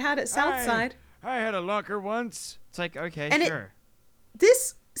locker than you had at Southside. I had a locker once. It's like, okay, And sure.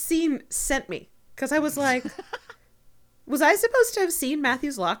 This scene sent me. Because I was like, was I supposed to have seen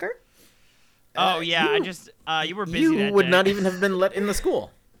Matthew's locker? Oh, yeah. You were busy that You would day. not even have been let in the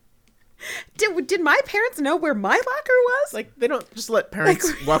school. Did my parents know where my locker was? Like, they don't just let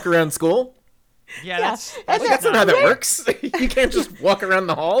parents walk around school. Yeah, Yeah. that's And That's not how that works. You can't just walk around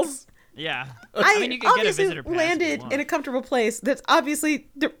the halls. yeah. I mean, you could get a obviously visitor pass if you landed want. in a comfortable place that's obviously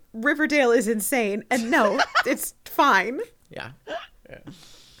Riverdale is insane, and no, it's fine. Yeah.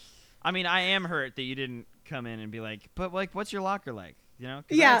 I mean, I am hurt that you didn't come in and be like, but like, what's your locker like? You know?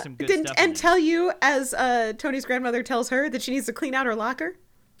 'Cause I had Yeah, some good didn't stuff in and there. tell you as Tony's grandmother tells her that she needs to clean out her locker.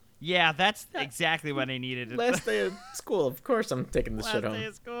 Yeah, that's exactly what I needed. Last day of school, of course I'm taking this shit Last day home.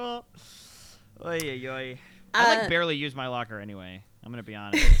 of school. Oy, oy, oy. I like Uh, barely use my locker anyway. I'm gonna be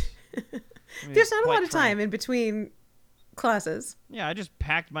honest. I mean, There's not a quite lot of frank. time in between classes. Yeah, I just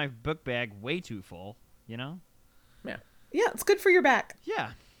packed my book bag way too full. You know? Yeah. Yeah, it's good for your back.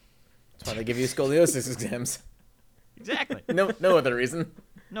 Yeah, That's why they give you scoliosis exams. exactly. No other reason.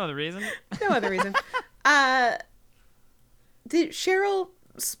 No other reason. No other reason. Cheryl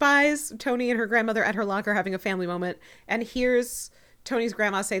spies Tony and her grandmother at her locker having a family moment and hears Tony's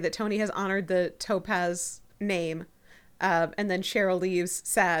grandma say that Tony has honored the Topaz name. And then Cheryl leaves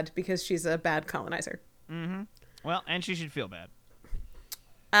sad because she's a bad colonizer. Well, and she should feel bad.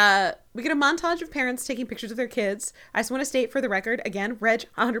 We get a montage of parents taking pictures of their kids. I just want to state for the record, again, Reg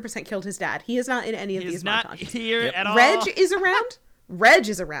 100% killed his dad. He is not in any of He's these not montages. here at all. Reg is around. Reg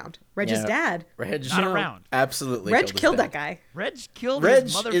is around. Reg's Yeah. dad. Reg Not around. absolutely Reg his killed dad. that guy. Reg killed Reg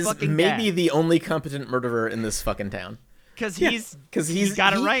his is motherfucking maybe dad. the only competent murderer in this fucking town. Because Because he's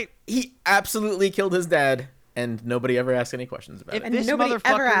got it right. He absolutely killed his dad, and nobody ever asked any questions about If it. And This nobody ever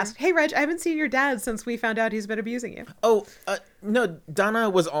motherfucker- asked, hey, Reg, I haven't seen your dad since we found out he's been abusing you. Oh, no, Donna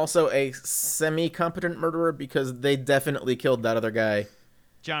was also a semi-competent murderer because they definitely killed that other guy,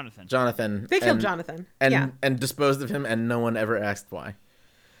 Jonathan. Jonathan. They killed and- Jonathan. And, yeah. and disposed of him, and no one ever asked why.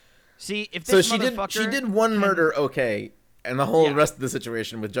 See, if So this she motherfucker did one murder okay, and the whole Yeah. rest of the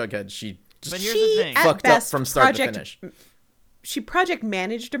situation with Jughead, she just But here's She, the thing. at fucked up best, from start to project- finish. She project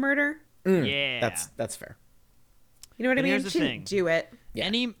managed a murder. Yeah. That's fair. You know what I And mean? here's the She thing. didn't do it. Yeah.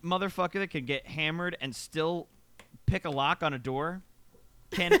 Any motherfucker that can get hammered and still pick a lock on a door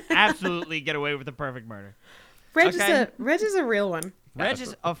can absolutely get away with a perfect murder. Reg Okay. is a real one. Reg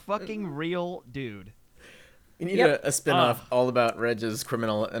is a fucking real dude. You need Yep. a spin-off all about Reg's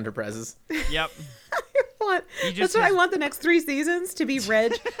criminal enterprises. Yep. That's just what I has- want the next 3 seasons to be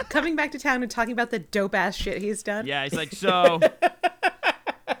Reg coming back to town and talking about the dope ass shit he's done. Yeah, he's like, so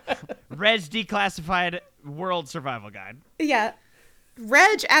Reg's declassified world survival guide. Yeah.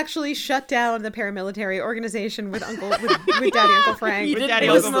 Reg actually shut down the paramilitary organization with with Daddy Uncle Frank. He With did Daddy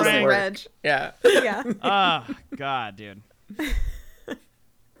it was Uncle mostly Frank. Reg. Yeah. Yeah. Oh God, dude.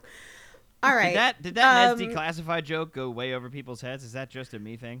 All right. Did that Ned's declassified joke go way over people's heads? Is that just a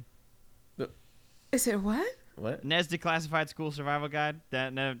me thing? Is it what? What? Ned's declassified school survival guide.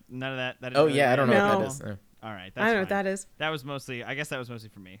 None of that. That Oh didn't yeah, I don't know No. what that is. No. All right, that's I don't know what fine. that is. That was mostly. I guess that was mostly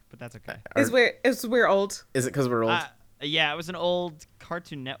for me, but that's okay. We're old. Is it because we're old? Yeah, it was an old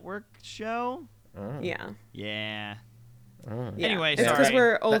Cartoon Network show. Oh. Yeah. Yeah. Oh. Yeah. Anyway, it's because sorry.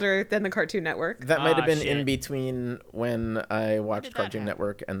 we're older than the Cartoon Network. That might have been shit. in between when I watched did that Cartoon happen?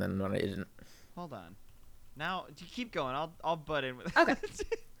 Network and then when I didn't. Hold on. Now, keep going. I'll butt in with. Okay.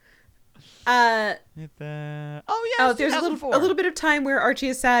 Oh yeah. Oh, it's there's a 2004. little bit of time where Archie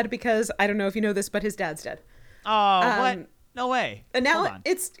is sad because I don't know if you know this, but his dad's dead. Oh what? No way. And Hold now on.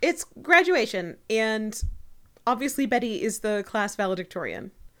 it's graduation, and obviously Betty is the class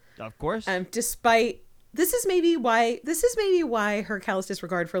valedictorian. Of course. Despite this is maybe why her callous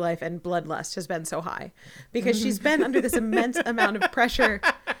disregard for life and bloodlust has been so high, because she's been under this immense amount of pressure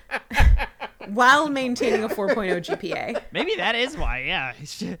while maintaining a 4.0 GPA. Maybe that is why. Yeah,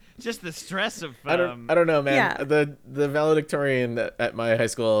 it's just the stress of. I don't know, man. yeah. The valedictorian at my high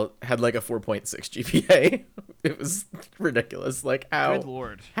school had like a 4.6 GPA. It was ridiculous. Like how? Good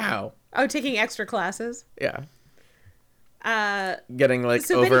lord. How? Oh, taking extra classes. Yeah. Uh, Getting like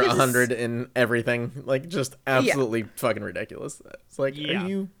So Betty over gives us- 100 in everything. Like just absolutely fucking ridiculous. It's like, Yeah.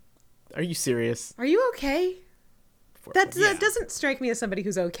 are you serious? are you okay? That doesn't strike me as somebody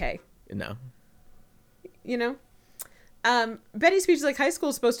who's okay. No. You know? Betty's speech is like, high school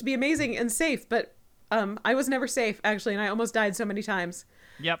is supposed to be amazing and safe, but I was never safe, actually, and I almost died so many times.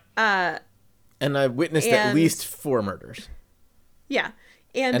 Yep. And I witnessed at least 4 murders. Yeah.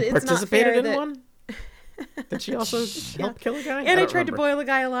 And it's participated not fair in one? Did she also help kill a guy? And I tried to boil a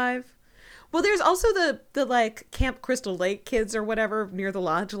guy alive. Well, there's also the like Camp Crystal Lake kids or whatever near the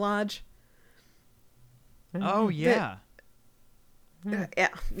Lodge. Oh yeah.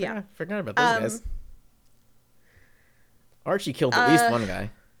 Yeah. Forgot about those guys. Archie killed at least one guy.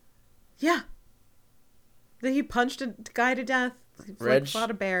 Yeah. That he punched a guy to death. Reg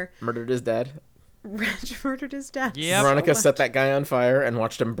fought a bear. Murdered his dad. Reg murdered his dad. Yep. Veronica set that guy on fire and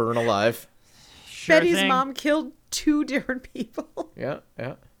watched him burn alive. Sure Betty's thing. mom killed 2 different people. Yeah.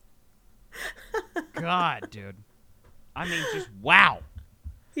 God, dude. I mean, just wow.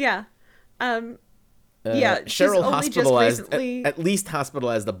 Yeah. Cheryl she's only hospitalized, just recently... at least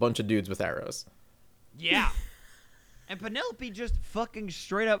hospitalized a bunch of dudes with arrows. Yeah. And Penelope just fucking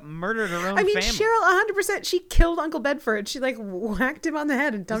straight up murdered her own I mean, family. Cheryl 100%, she killed Uncle Bedford. She, like, whacked him on the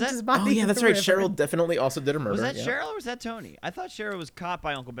head and dumped his body. Oh, yeah, in that's the right. river. Cheryl definitely also did a murder. Was that Cheryl or was that Tony? I thought Cheryl was caught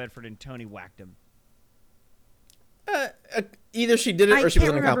by Uncle Bedford and Tony whacked him. Either she did it or she was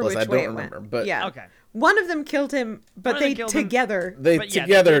an accomplice. I don't remember. Went. But yeah. Okay. One of them killed him, but they together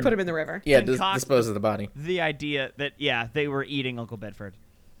put him in the river. Yeah, dispose of the body. The idea that, they were eating Uncle Bedford.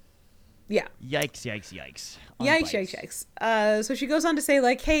 Yeah. Yikes. Yikes. So she goes on to say,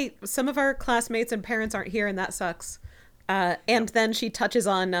 like, hey, some of our classmates and parents aren't here, and that sucks. And then she touches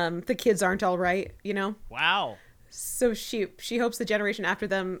on the kids aren't all right, you know? Wow. So she hopes the generation after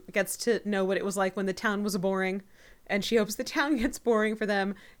them gets to know what it was like when the town was boring. And she hopes the town gets boring for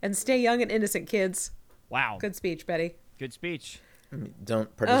them. And stay young and innocent, kids. Wow. Good speech, Betty. Good speech.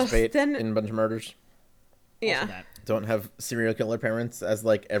 Don't participate in a bunch of murders. Yeah. Don't have serial killer parents, as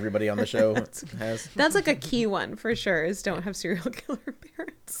like everybody on the show has. That's like a key one for sure, is don't have serial killer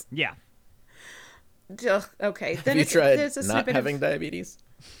parents. Yeah. Ugh, okay. Then Have you tried there's a not having of... diabetes?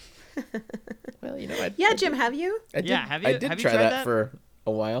 Well, Jim, have you? I did, have you? I did try that for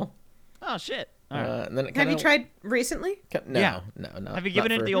a while. Oh, shit. All right. And then it Have you tried recently? No. Have you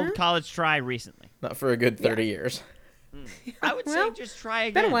given it the old college try recently? Not for a good 30 years. I would say just try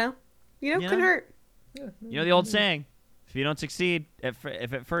again. Been a while. Couldn't hurt. You know the old saying, if you don't succeed, if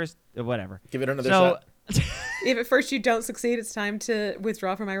at first, whatever. Give it another shot. If at first you don't succeed, it's time to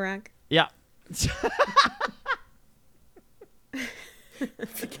withdraw from Iraq. Yeah. If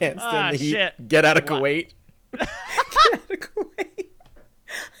you can't stand the heat, shit. get out of Kuwait. Get out of Kuwait.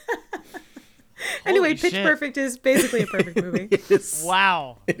 Anyway, Pitch Perfect is basically a perfect movie.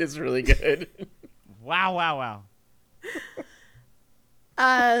 Wow. It is really good. Wow.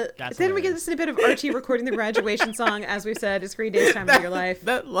 Then we get a snippet of Archie recording the graduation song. As we said, it's 3 days time of your life.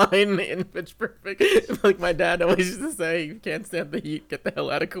 That line in Pitch Perfect, like my dad always used to say, you can't stand the heat, get the hell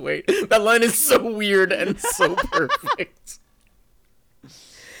out of Kuwait. That line is so weird and so perfect.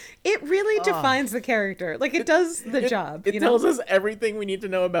 It really defines the character. Like, it does the job. It tells us everything we need to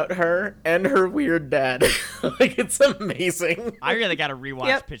know about her and her weird dad. Like, it's amazing. I really got to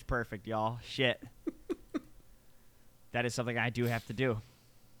rewatch Pitch Perfect, y'all. Shit. That is something I do have to do.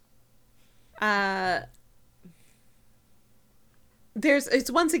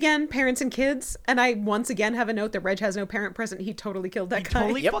 It's once again parents and kids, and I once again have a note that Reg has no parent present. He totally killed that guy.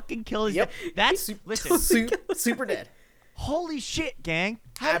 Totally fucking killed his dad. That's listen, super dead. Holy shit, gang!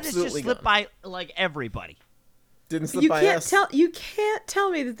 How did this just Absolutely slip by like everybody? Didn't slip by us. You can't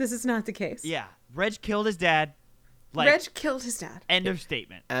tell me that this is not the case. Yeah, Reg killed his dad. Like, Reg killed his dad. End of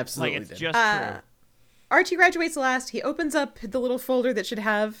statement. Absolutely, like it's just true. Archie graduates last. He opens up the little folder that should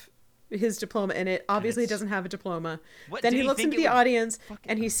have his diploma in it. Obviously, it doesn't have a diploma. Then he looks into the audience,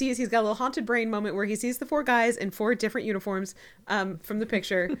 and he's got a little haunted brain moment where he sees the 4 guys in 4 different uniforms from the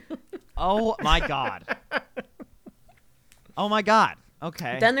picture. Oh, my God. Oh, my God.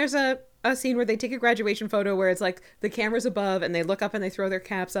 Okay. Then there's a scene where they take a graduation photo where it's like the camera's above, and they look up and they throw their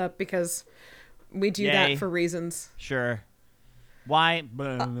caps up because we do that for reasons. Sure. Why?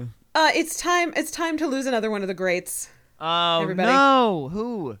 It's time to lose another one of the greats. Oh, everybody. No.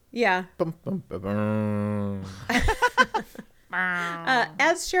 Who? Yeah.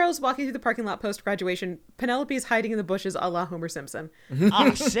 As Cheryl's walking through the parking lot post-graduation, Penelope's hiding in the bushes a la Homer Simpson.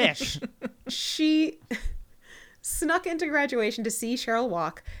 Oh, sick. She snuck into graduation to see Cheryl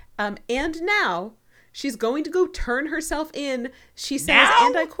walk, and now she's going to go turn herself in, she says,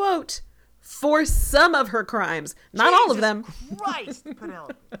 and I quote, for some of her crimes. Not all of them. Christ,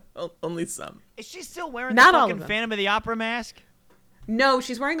 Penelope. Only some. Is she still wearing Not the all fucking of them. Phantom of the Opera mask? No,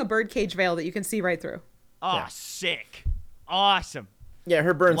 she's wearing a birdcage veil that you can see right through. Oh, Yeah. sick. Awesome. Yeah,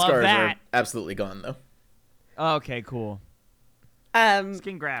 her burn Love scars that. are absolutely gone, though. Okay, cool.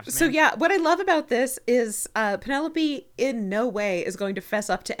 Skin grafts, So man. yeah, what I love about this is Penelope in no way is going to fess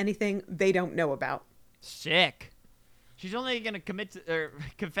up to anything they don't know about. Sick. She's only going to commit to, or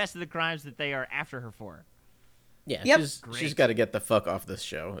confess to the crimes that they are after her for. Yeah, Yep. she's got to get the fuck off this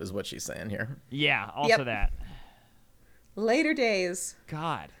show, is what she's saying here. Yeah, also Yep. that. Later days.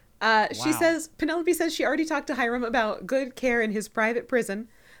 God. She Wow. says, Penelope says she already talked to Hiram about good care in his private prison.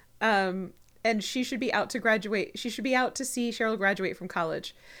 And she should be out to graduate. She should be out to see Cheryl graduate from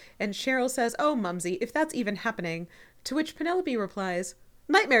college. And Cheryl says, "Oh, Mumsy, if that's even happening." To which Penelope replies,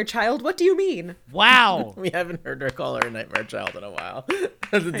 "Nightmare child, what do you mean?" Wow. We haven't heard her call her a nightmare child in a while.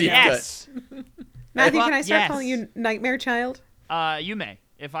 That's a deep Yes. Matthew, Fuck can I start yes. calling you Nightmare child? You may.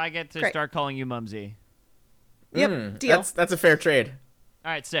 If I get to Great. start calling you Mumsy. Yep, deal. That's a fair trade.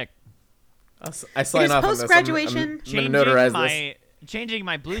 All right, sick. I sign It is off on this. post-graduation. I'm gonna notarize this. Changing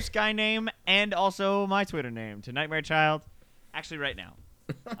my Blue Sky name and also my Twitter name to Nightmare Child. Actually, right now,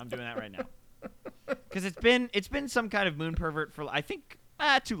 I'm doing that right now because it's been some kind of moon pervert for I think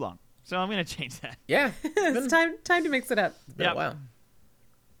too long. So I'm gonna change that. Yeah, It's time to mix it up. It's been a while.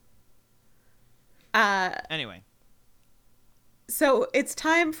 Anyway, So it's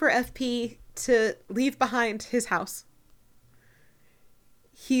time for FP to leave behind his house.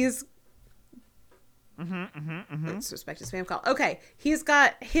 He's let's respect his spam call. Okay, he's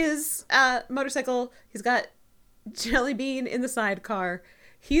got his motorcycle. He's got Jelly Bean in the sidecar.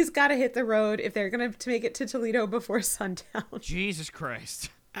 He's got to hit the road if they're gonna to make it to Toledo before sundown. Jesus Christ.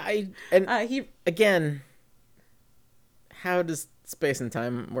 He Again, how does space and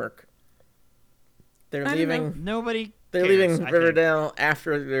time work? They're I don't know. leaving. Nobody. They're cares, leaving I think. Riverdale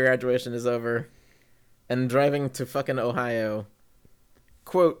after their graduation is over, and driving to fucking Ohio.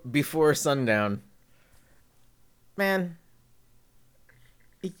 Quote, before sundown. Man,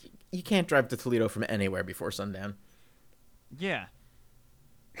 you can't drive to Toledo from anywhere before sundown. Yeah.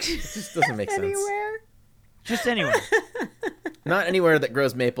 It just doesn't make sense. anywhere. Just anywhere. Not anywhere that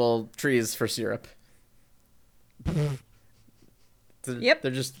grows maple trees for syrup. Yep.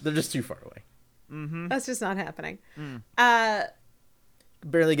 They're just too far away. That's just not happening.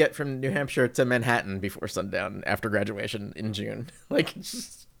 Barely get from New Hampshire to Manhattan before sundown after graduation in June. Like, it's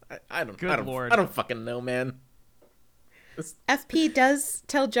just, I don't. Good Lord. I don't fucking know, man. FP does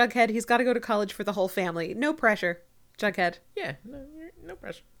tell Jughead he's got to go to college for the whole family. No pressure, Jughead. Yeah, no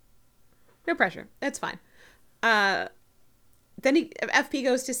pressure. No pressure. It's fine. Then FP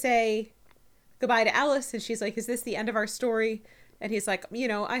goes to say goodbye to Alice, and she's like, "Is this the end of our story?" And he's like,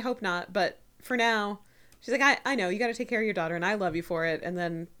 I hope not, but for now. She's like, I know, you got to take care of your daughter, and I love you for it. And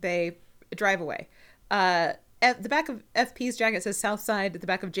then they drive away. The back of FP's jacket says Southside. The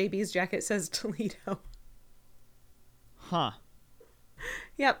back of JB's jacket says Toledo. Huh.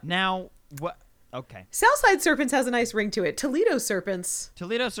 Yep. Now what? Okay. Southside Serpents has a nice ring to it. Toledo Serpents.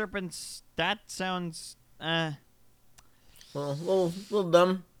 Toledo Serpents. That sounds. Little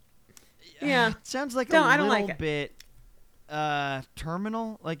dumb. Yeah. Sounds like No, a I don't little like it. bit.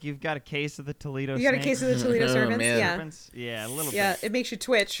 Terminal. Like you've got a case of the Toledo. You got a snake. case of the Toledo Oh, Serpents? man. Yeah. Serpents? Yeah, a little Yeah, bit. it makes you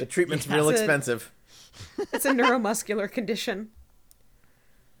twitch. The treatment's Yeah. real It's a- expensive. It's a neuromuscular condition.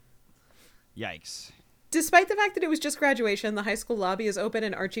 Yikes. Despite the fact that it was just graduation, the high school lobby is open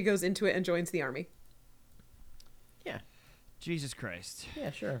and Archie goes into it and joins the army. Yeah. Jesus Christ.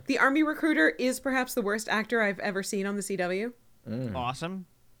 Yeah, sure. The army recruiter is perhaps the worst actor I've ever seen on the CW. Awesome.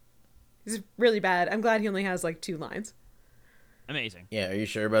 He's really bad. I'm glad he only has like 2 lines. Amazing. Yeah, are you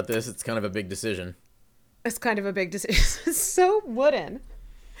sure about this? It's kind of a big decision. It's kind of a big decision. It's so wooden.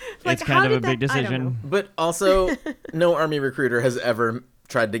 It's how kind of a did big that- I don't decision. know. But also, no army recruiter has ever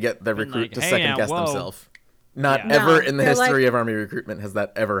tried to get the recruit like, to "Hey, second now, guess whoa." themselves. Not Yeah. ever No, in the they're history like- of army recruitment has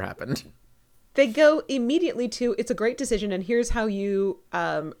that ever happened. They go immediately to, it's a great decision, and here's how you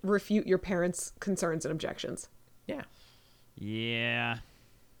refute your parents' concerns and objections. Yeah. Yeah.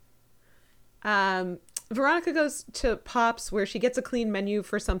 Veronica goes to Pop's where she gets a clean menu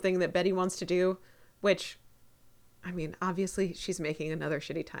for something that Betty wants to do, which, I mean, obviously she's making another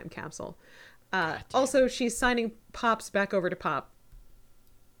shitty time capsule. Also, she's signing Pop's back over to Pop.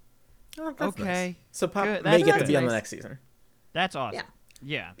 Oh, that's Okay. nice. So Pop Good. may That's get to good. be on the Nice. next season. That's awesome.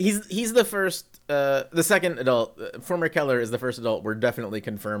 Yeah. Yeah. He's the first, the second adult. Former Keller is the first adult we're definitely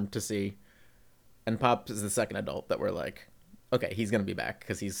confirmed to see, and Pop is the second adult that we're like, okay, he's gonna be back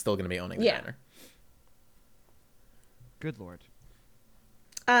because he's still gonna be owning the Yeah. banner. Good Lord.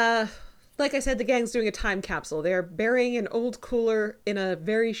 Like I said, the gang's doing a time capsule. They're burying an old cooler in a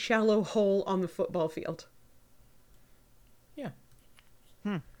very shallow hole on the football field. Yeah.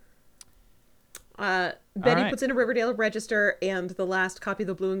 Betty puts in a Riverdale Register and the last copy of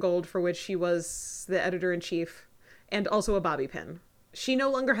the Blue and Gold, for which she was the editor-in-chief, and also a bobby pin. She no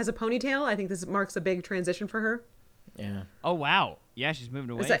longer has a ponytail. I think this marks a big transition for her. Yeah. Oh, wow. Yeah, she's moving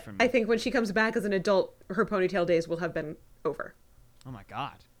away from... I think when she comes back as an adult, her ponytail days will have been over. Oh, my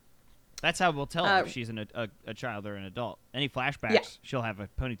God. That's how we'll tell if she's a child or an adult. Any flashbacks, she'll have a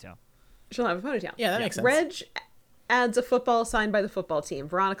ponytail. She'll have a ponytail. Yeah, that makes sense. Reg adds a football signed by the football team.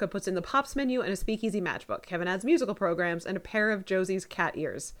 Veronica puts in the Pops menu and a Speakeasy matchbook. Kevin adds musical programs and a pair of Josie's cat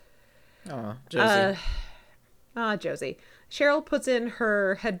ears. Aw, Josie. Josie. Cheryl puts in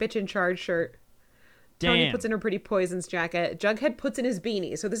her head bitch in charge shirt. Tony puts in her Pretty Poisons jacket. Jughead puts in his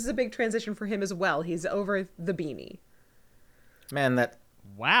beanie. So this is a big transition for him as well. He's over the beanie. Man, that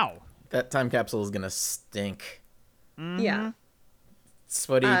time capsule is gonna stink. Mm-hmm. Yeah.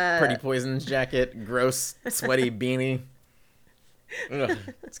 Sweaty Pretty Poisons jacket, gross sweaty beanie. Ugh,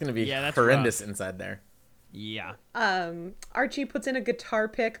 it's gonna be horrendous inside there. Yeah. Archie puts in a guitar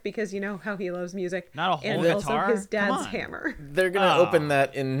pick because you know how he loves music. Not a whole and guitar. Also his dad's hammer. They're gonna open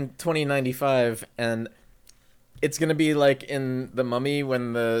that in 2095, and it's gonna be like in The Mummy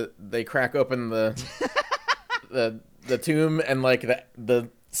when they crack open the the tomb and like the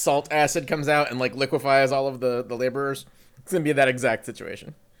salt acid comes out and like liquefies all of the laborers. It's gonna be that exact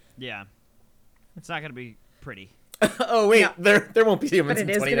situation. Yeah. It's not gonna be pretty. Oh wait, there won't be humans in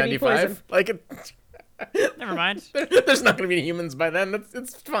 2095. Like never mind. There's not gonna be humans by then.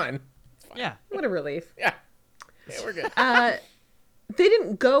 It's fine. It's fine. Yeah. What a relief. Yeah, we're good. They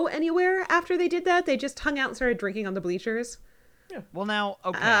didn't go anywhere after they did that. They just hung out and started drinking on the bleachers. Yeah. Well, now,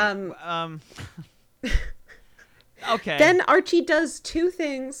 okay. Okay. Then Archie does two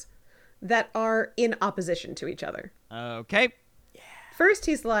things that are in opposition to each other. Okay. Yeah. First,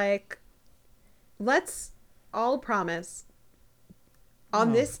 he's like, let's all promise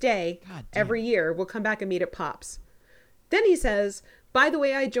on this day every year we'll come back and meet at Pops. Then he says, by the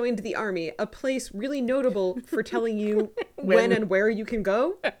way, I joined the army, a place really notable for telling you when and where you can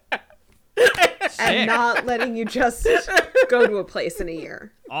go and not letting you just go to a place in a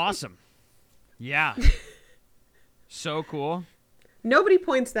year. Awesome. Yeah. So cool. Nobody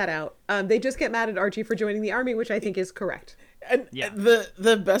points that out. They just get mad at Archie for joining the army, which I think is correct. And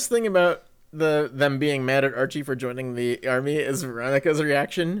the best thing about them being mad at Archie for joining the army is Veronica's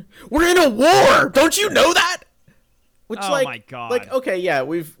reaction. We're in a war! Don't you know that? Which, my God. Like, okay, yeah,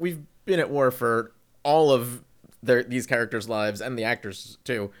 we've been at war for all of these characters' lives and the actors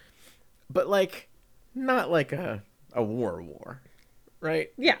too, but like, not like a war,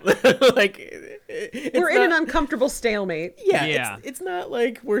 right? Yeah. Like, we're in an uncomfortable stalemate. Yeah. It's not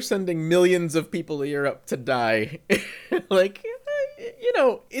like we're sending millions of people to Europe to die. Like, you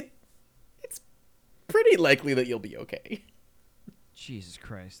know, it's pretty likely that you'll be okay. Jesus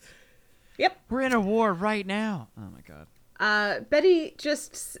Christ. Yep. We're in a war right now. Oh, my God.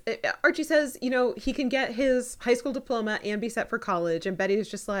 Archie says, you know, he can get his high school diploma and be set for college. And Betty is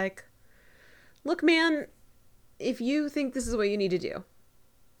just like, look, man, if you think this is what you need to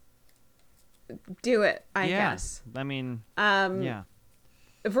do it, I guess. I mean, yeah.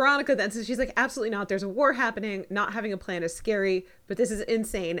 Veronica then says, she's like, absolutely not. There's a war happening. Not having a plan is scary, but this is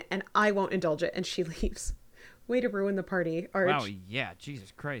insane and I won't indulge it. And she leaves. Way to ruin the party, Arch. Wow, yeah.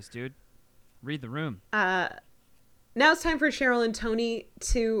 Jesus Christ, dude. Read the room. Now it's time for Cheryl and Tony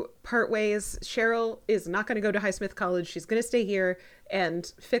to part ways. Cheryl is not going to go to Highsmith College. She's going to stay here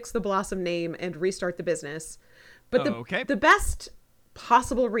and fix the Blossom name and restart the business. But the best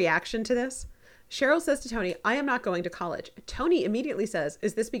possible reaction to this, Cheryl says to Tony, I am not going to college. Tony immediately says,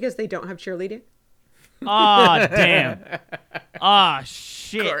 is this because they don't have cheerleading? Ah, damn. Ah,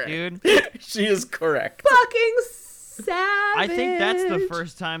 shit, correct. Dude. She is correct. Fucking savage. I think that's the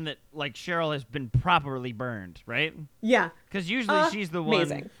first time that like Cheryl has been properly burned, right? Yeah. Because usually she's the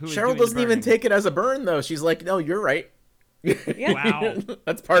one who is Cheryl doesn't even take it as a burn though. She's like, no, you're right. Yeah. Wow.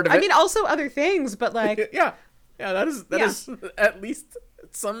 That's part of it. I mean, also other things, but like yeah, that is at least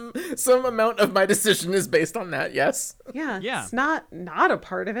some amount of my decision is based on that. Yes. Yeah. It's not a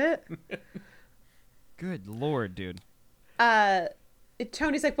part of it. Good Lord, dude.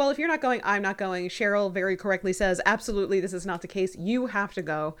 Tony's like, well, if you're not going, I'm not going. Cheryl very correctly says, absolutely, this is not the case. You have to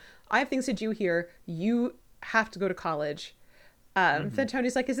go. I have things to do here. You have to go to college. Then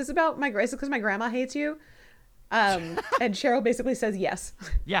Tony's like, is this because my grandma hates you? And Cheryl basically says yes.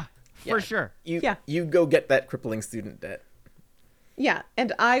 Yeah, for sure. You go get that crippling student debt. Yeah,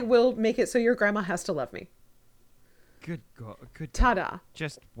 and I will make it so your grandma has to love me. Good God. Good. Ta-da.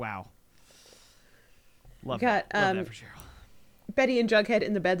 Just, wow. Love Love that for Cheryl. Betty and Jughead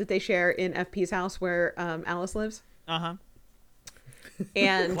in the bed that they share in FP's house where Alice lives. Uh-huh.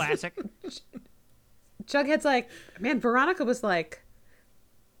 And classic. Jughead's like, man, Veronica was like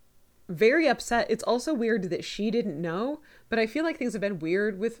very upset. It's also weird that she didn't know, but I feel like things have been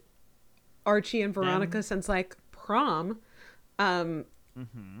weird with Archie and Veronica since like prom. Do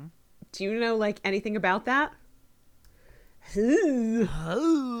you know like anything about that?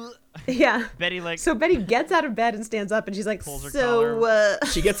 Yeah. Betty like So Betty gets out of bed and stands up and she's like,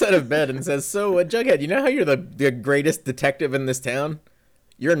 She gets out of bed and says, so Jughead, you know how you're the greatest detective in this town?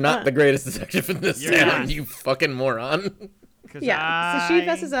 You're not the greatest detective in this town, not. you fucking moron. Yeah. So she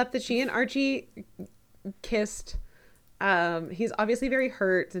fesses up that she and Archie kissed. He's obviously very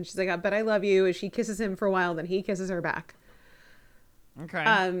hurt and she's like, but I love you. And she kisses him for a while, then he kisses her back.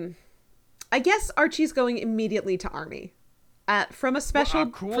 Okay. I guess Archie's going immediately to Army. From a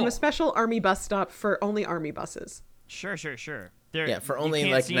special Army bus stop for only Army buses. Sure. For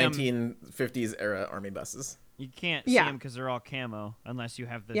only like 1950s era Army buses. You can't see them because they're all camo unless you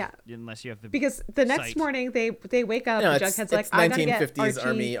have the because the next morning they wake up and Jughead's like, I gotta get 1950s Archie.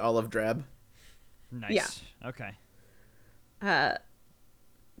 Army olive drab. Nice. Yeah. Okay.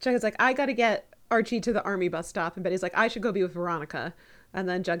 Jughead's like, I gotta get Archie to the Army bus stop, and Betty's like, I should go be with Veronica. And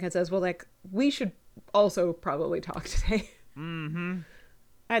then Jughead says, well, like, we should also probably talk today. And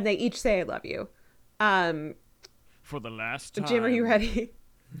they each say I love you. For the last time. Jim, are you ready?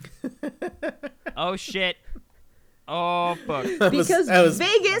 Oh shit. Oh fuck. Because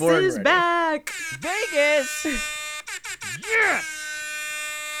Vegas is back. Vegas. Yes.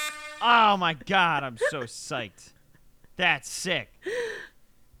 Oh my god, I'm so psyched. That's sick.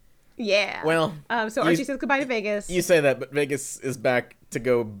 Yeah. Well, so Archie says goodbye to Vegas. You say that, but Vegas is back to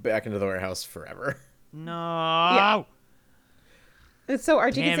go back into the warehouse forever. No. Yeah. And so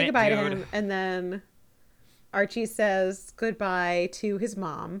Archie can say goodbye to dude. him, and then Archie says goodbye to his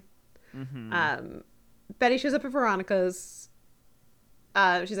mom. Betty shows up at Veronica's.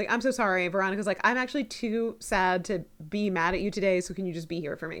 She's like, I'm so sorry. Veronica's like, I'm actually too sad to be mad at you today, so can you just be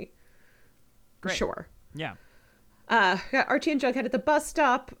here for me? Great. Sure. Yeah. Archie and Jughead at the bus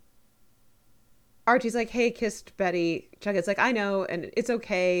stop. Archie's like, hey, kissed Betty. Jughead's like, I know, and it's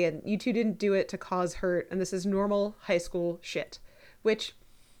okay, and you two didn't do it to cause hurt, and this is normal high school shit. Which,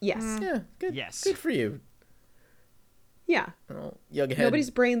 yes. Yeah, good. Yes. Good for you. Yeah. Well, Jughead.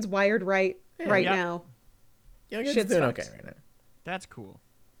 Nobody's brain's wired right now. Jughead's Shit's doing fucked. okay right now. That's cool.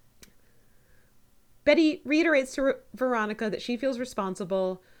 Betty reiterates to Veronica that she feels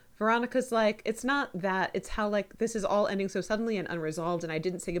responsible. Veronica's like, it's not that. It's how, like, this is all ending so suddenly and unresolved, and I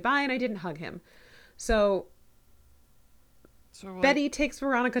didn't say goodbye, and I didn't hug him. So like, Betty takes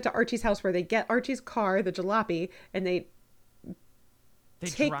Veronica to Archie's house where they get Archie's car, the jalopy, and they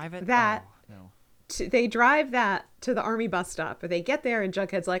take drive it? that. Oh, no. They drive that to the Army bus stop. But they get there, and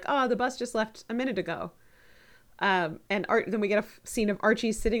Jughead's like, oh, the bus just left a minute ago. And then we get a scene of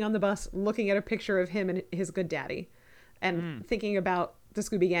Archie sitting on the bus looking at a picture of him and his good daddy and thinking about the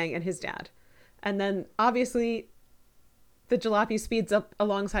Scooby Gang and his dad. And then obviously the jalopy speeds up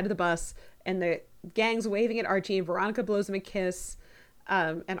alongside of the bus and the gang's waving at Archie and Veronica blows him a kiss.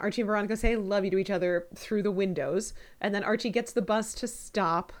 And Archie and Veronica say love you to each other through the windows. And then Archie gets the bus to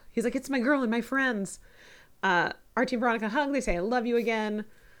stop. He's like, it's my girl and my friends. Archie and Veronica hug. They say I love you again.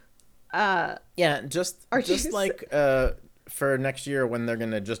 Just like for next year when they're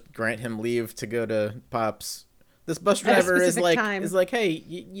gonna just grant him leave to go to Pops, this bus driver is like, hey,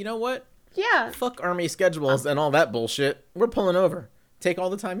 you know what? Yeah. Fuck Army schedules and all that bullshit. We're pulling over. Take all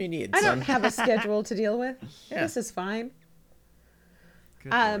the time you need. I son. don't have a schedule to deal with. Yeah. This is fine.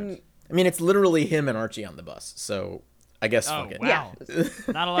 Good Lord. I mean, it's literally him and Archie on the bus, so I guess fuck it. Wow. Yeah.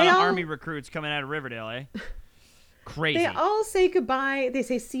 Not a lot of Army recruits coming out of Riverdale, eh? Crazy. They all say goodbye. They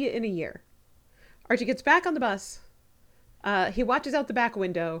say see you in a year. Archie gets back on the bus. He watches out the back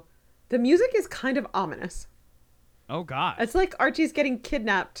window. The music is kind of ominous. Oh, God. It's like Archie's getting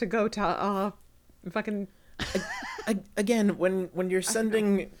kidnapped to go to fucking... Again, when you're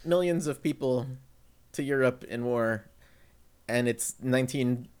sending millions of people to Europe in war, and it's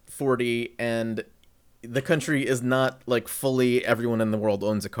 1940, and the country is not like fully everyone in the world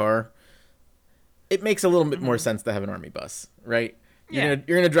owns a car, it makes a little bit more sense to have an army bus, right? You're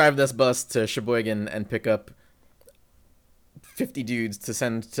gonna drive this bus to Sheboygan and pick up 50 dudes to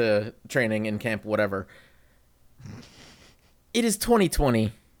send to training in camp, whatever. It is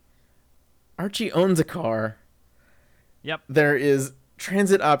 2020. Archie owns a car. Yep. There is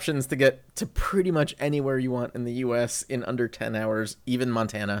transit options to get to pretty much anywhere you want in the U.S. in under 10 hours, even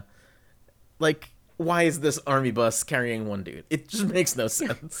Montana. Like, why is this army bus carrying one dude? It just makes no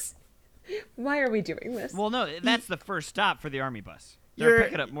sense. Why are we doing this? Well, no, that's the first stop for the Army bus. They're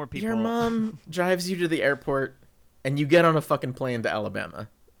picking up more people. Your mom drives you to the airport, and you get on a fucking plane to Alabama.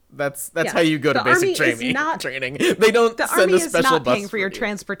 That's how you go to basic training. They don't the send army a special is not bus paying for your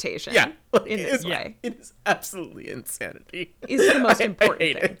transportation. Yeah, in this way, it is absolutely insanity. Is the most important I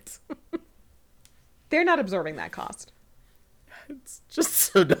hate thing. it. They're not absorbing that cost. It's just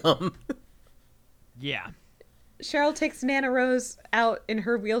so dumb. Yeah. Cheryl takes Nana Rose out in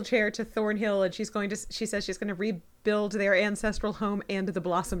her wheelchair to Thornhill, and she says she's going to rebuild their ancestral home and the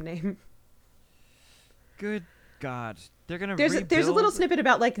Blossom name. Good God. They're going to There's a little snippet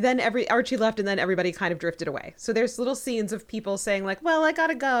about, like, then Archie left and then everybody kind of drifted away. So there's little scenes of people saying, like, well, I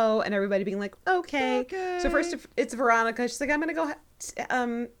gotta go, and everybody being like, okay. So first it's Veronica. She's like, I'm going to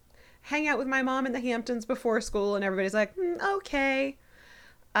go hang out with my mom in the Hamptons before school, and everybody's like, okay.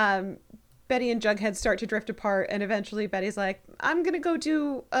 Betty and Jughead start to drift apart, and eventually Betty's like, I'm going to go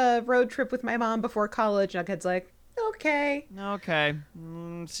do a road trip with my mom before college. Jughead's like, okay. Okay.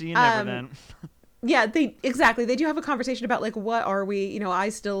 See you never then. Yeah, they do have a conversation about, like, what are we? You know, I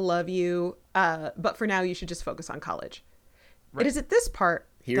still love you, but for now you should just focus on college. Right. It is at this part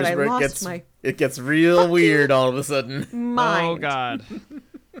that I lost it gets real weird all of a sudden. Mind. Oh, God.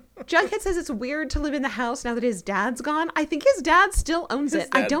 Jughead says it's weird to live in the house now that his dad's gone. I think his dad still owns it.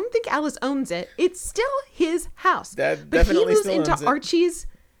 I don't think Alice owns it. It's still his house. Dad but he definitely moves still into owns it. Archie's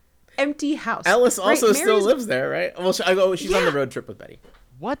empty house. Alice also right? still lives there, right? Well, she's on the road trip with Betty.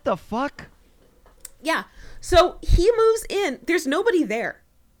 What the fuck? Yeah. So he moves in. There's nobody there.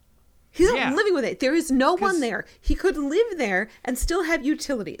 He's not living with it. There is no one there. He could live there and still have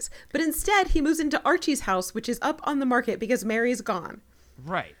utilities. But instead, he moves into Archie's house, which is up on the market because Mary's gone.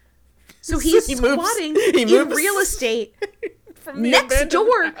 Right. So he's squatting in real estate next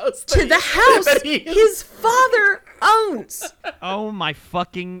door to the house his father owns. Oh my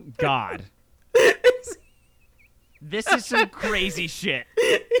fucking God. This is some crazy shit.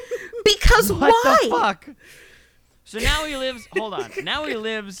 Because what why? The fuck? So now he lives. Hold on. Now he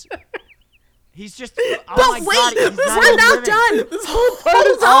lives. He's just. Oh but my wait, God, we're not done. This whole part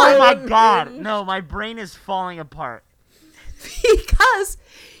is Oh my God. No, my brain is falling apart. Because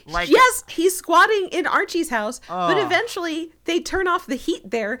yes, he's squatting in Archie's house, but eventually they turn off the heat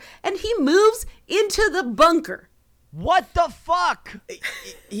there, and he moves into the bunker. What the fuck?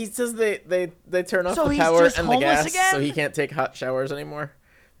 He says they turn off So the he's power just and the homeless gas, again? so he can't take hot showers anymore.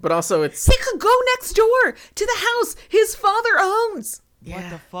 But also, it's He could go next door to the house his father owns. What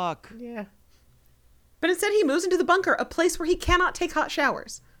the fuck? Yeah. But instead, he moves into the bunker, a place where he cannot take hot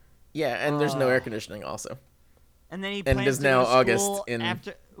showers. Yeah, and there's no air conditioning also. And then he And plans it is to now go to August school in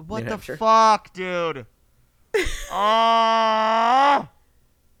after. What New the Hampshire. fuck, dude? Oh.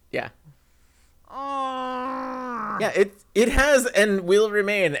 Yeah. Oh. Yeah, it has and will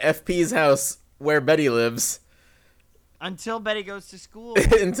remain FP's house where Betty lives Until Betty goes to school.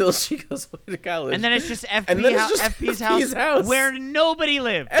 until she goes away to college. And then it's just And then it's just FP's house where nobody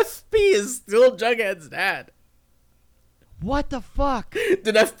lives. FP is still Jughead's dad. What the fuck?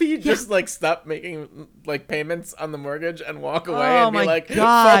 Did FP just like stop making like payments on the mortgage and walk away Oh and be my like,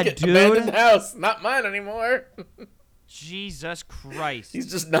 God, fuck it, dude. abandoned house, not mine anymore? Jesus Christ. He's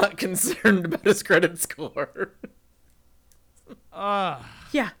just not concerned about his credit score. Ugh.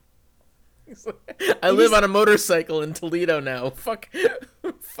 Yeah. I live on a motorcycle in Toledo now. Fuck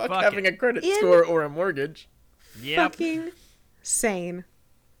having a credit score or a mortgage. Yep. Fucking sane.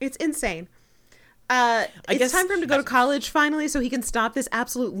 It's insane. guess- It's time for him to go to college finally so he can stop this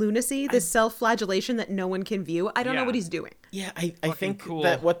absolute lunacy, this self-flagellation that no one can view. I don't know Yeah. what he's doing. Yeah, I think cool.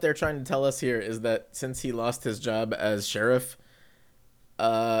 that what they're trying to tell us here is that since he lost his job as sheriff,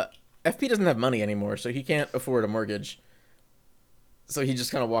 FP doesn't have money anymore, so he can't afford a mortgage. So he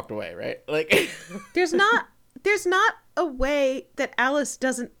just kind of walked away, right? Like, There's not a way that Alice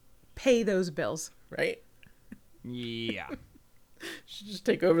doesn't pay those bills. right? Yeah. Should just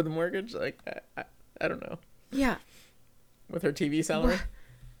take over the mortgage. Like, I don't know. Yeah. With her TV salary.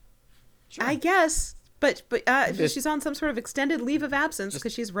 Sure. I guess. But she's on some sort of extended leave of absence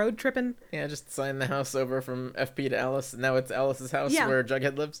because she's road tripping. Yeah, just sign the house over from FP to Alice. Now it's Alice's house Yeah. where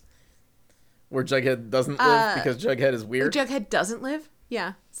Jughead lives. Where Jughead doesn't live because Jughead is Where weird. Jughead doesn't live?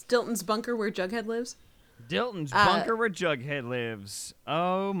 Yeah. Stilton's bunker where Jughead lives. Dilton's bunker where Jughead lives.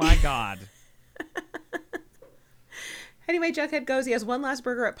 Oh my God. Anyway, Jughead goes. He has one last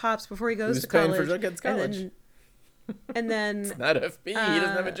burger at Pop's before he goes Who's to paying college. for Jughead's college? And then It's not FP. He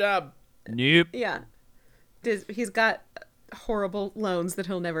doesn't have a job. Nope. yeah. He's got horrible loans that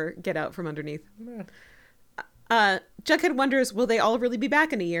he'll never get out from underneath. Jughead wonders, will they all really be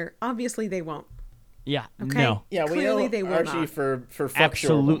back in a year? Obviously, they won't. Yeah. Okay. No. Yeah, we Clearly know they will Archie not. for fuck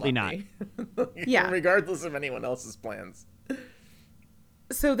Absolutely sure will not. Be. Yeah. Regardless of anyone else's plans.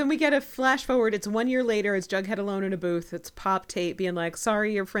 So then we get a flash forward. It's 1 year later. It's Jughead alone in a booth. It's Pop Tate being like,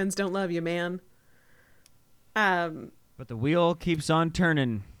 "Sorry, your friends don't love you, man." But the wheel keeps on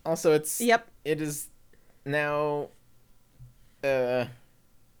turning. Also, it is now.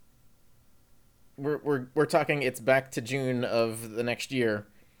 We're talking. It's back to June of the next year.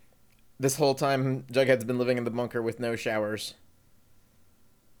 This whole time, Jughead's been living in the bunker with no showers.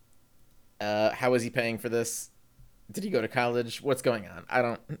 How is he paying for this? Did he go to college? What's going on? I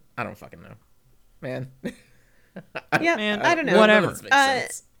don't fucking know, man. I don't know. Whatever.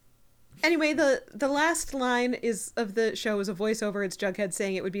 Anyway, the last line of the show is a voiceover. It's Jughead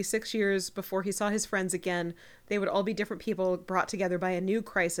saying it would be 6 years before he saw his friends again. They would all be different people brought together by a new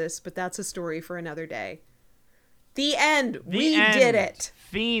crisis, but that's a story for another day. The end. We did it.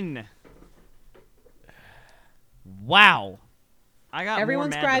 Fiend. Wow.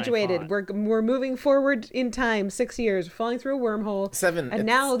 Everyone's graduated. We're moving forward in time. 6 years, falling through a wormhole. 7. And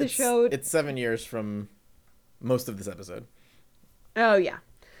now the show. It's 7 years from most of this episode. Oh yeah,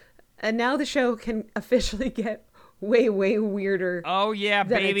 and now the show can officially get way weirder. Oh yeah,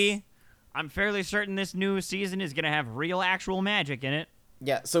 baby. I'm fairly certain this new season is gonna have real, actual magic in it.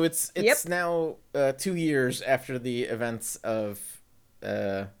 Yeah. So it's now 2 years after the events of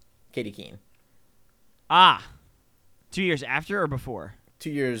Katie Keene. 2 years after or before? 2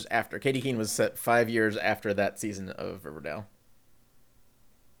 years after. Katie Keene was set 5 years after that season of Riverdale.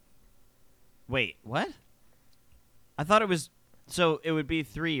 Wait, what? I thought it was... So it would be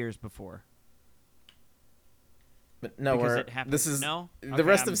 3 years before. But no, this is... No? The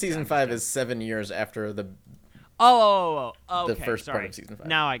rest of season 5 is 7 years after the... Oh, okay. The first part of season 5.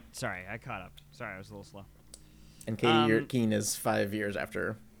 Now I caught up. Sorry, I was a little slow. And Katie Keene is 5 years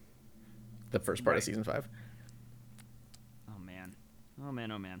after the first part of season 5. Oh,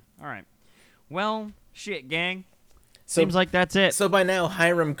 man. All right. Well, shit, gang. Seems like that's it. So by now,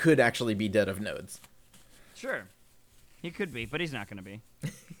 Hiram could actually be dead of nodes. Sure. He could be, but he's not going to be.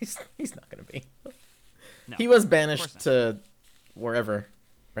 He's not going to be. No, he was banished to wherever,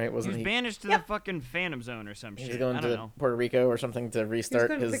 right? Wasn't he? He was banished to the fucking Phantom Zone or some shit. He's going to Puerto Rico or something to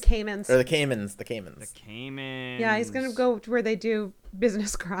restart his... the Caymans. Or the Caymans. The Caymans. Yeah, he's going to go to where they do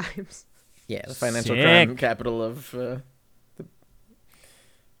business crimes. Yeah, the financial crime capital of...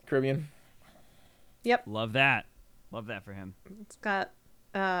 Caribbean. Yep. Love that for him. It's got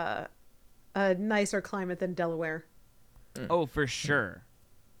a nicer climate than Delaware. Oh, for sure.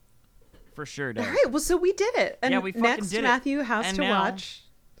 For sure does. All right, well, so we did it. And we fucking next, did it. Matthew has and to now, watch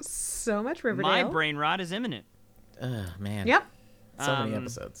so much Riverdale. My brain rot is imminent. Man. Yep. So many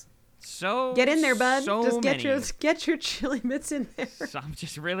episodes. So get in there, bud. So just many. Get your chili mitts in there. So I'm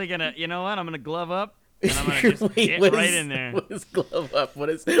just really gonna, you know what? I'm gonna glove up. And I'm gonna just get right in there. What is glove up? What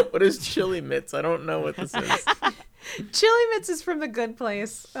is chili mitts? I don't know what this is. Chili mitts is from The Good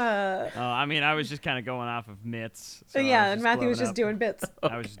Place. I mean, I was just kind of going off of mitts. So yeah, and Matthew was just doing bits.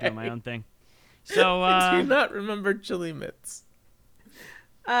 I was just doing my own thing. So I do not remember chili mitts.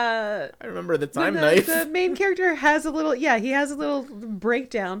 I remember the time knife. The main character has a little, he has a little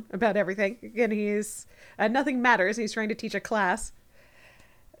breakdown about everything. Again, he's nothing matters. He's trying to teach a class.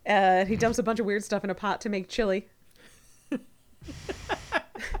 He dumps a bunch of weird stuff in a pot to make chili.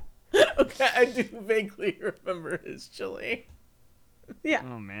 Okay, I do vaguely remember his chili. Yeah.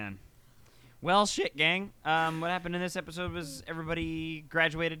 Oh, man. Well, shit, gang. What happened in this episode was everybody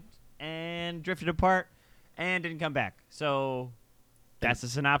graduated and drifted apart and didn't come back. So that's the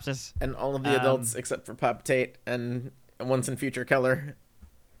synopsis. And all of the adults except for Pop Tate and Once and Future Keller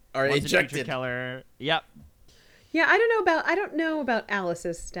are ejected. Future Keller. Yep. Yeah, I don't know about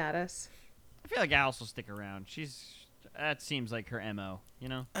Alice's status. I feel like Alice will stick around. That seems like her MO, you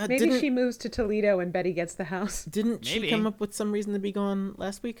know? Maybe she moves to Toledo and Betty gets the house. Didn't she come up with some reason to be gone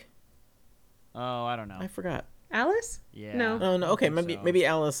last week? Oh, I don't know. I forgot. Alice? Yeah. No. Oh, no. Okay, maybe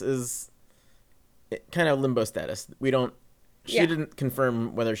Alice is kind of limbo status. She didn't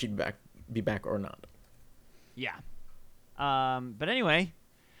confirm whether she'd be back or not. Yeah. But anyway,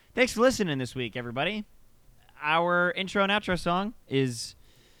 thanks for listening this week, everybody. Our intro and outro song is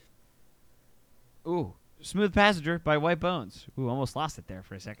Smooth Passenger by White Bones. Almost lost it there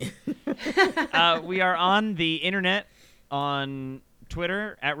for a second. We are on the internet, on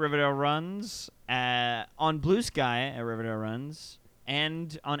Twitter at Riverdale Runs, on Blue Sky at Riverdale Runs,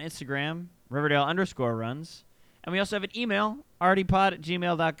 and on Instagram, Riverdale_Runs. And we also have an email,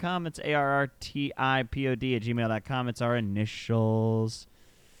 arrtipod@gmail.com. It's ARRTIPOD@gmail.com. It's our initials.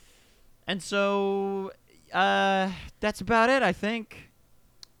 And so... that's about it, I think.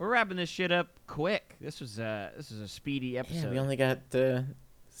 We're wrapping this shit up quick. This was a speedy episode. Yeah, we only got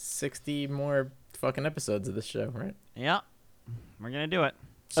 60 more fucking episodes of this show, right? Yeah. we're gonna do it.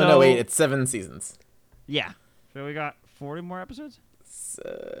 So, oh no, wait, it's 7 seasons. Yeah. So we got 40 more episodes.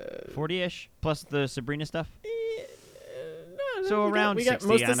 40-ish plus the Sabrina stuff. So around 60, got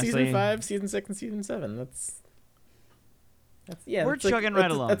most honestly. of season 5, season 6, and season 7. That's yeah. We're chugging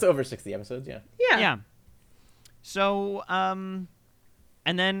right along. That's over 60 episodes. Yeah. Yeah. So and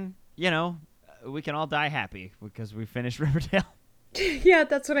then we can all die happy because we finished Riverdale. Yeah,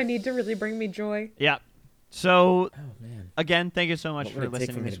 that's what I need to really bring me joy. Yeah. So, man. Again, thank you so much what for would it listening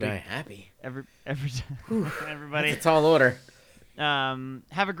take for me this to week. die happy? Everybody. That's a tall order.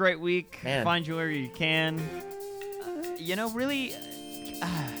 Have a great week. Man. Find you where you can.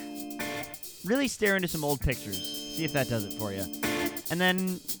 Really stare into some old pictures. See if that does it for you. And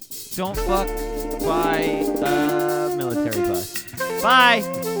then don't fuck by a military bus. Bye.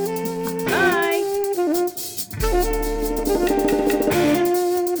 Bye.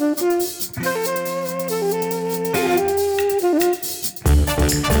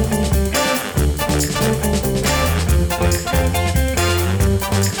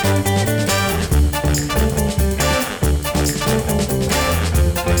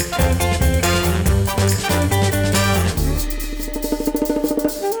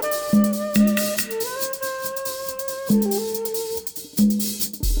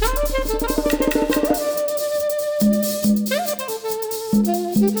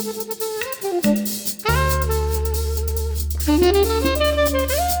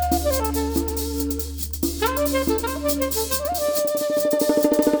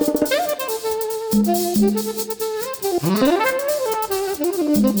 Hmm?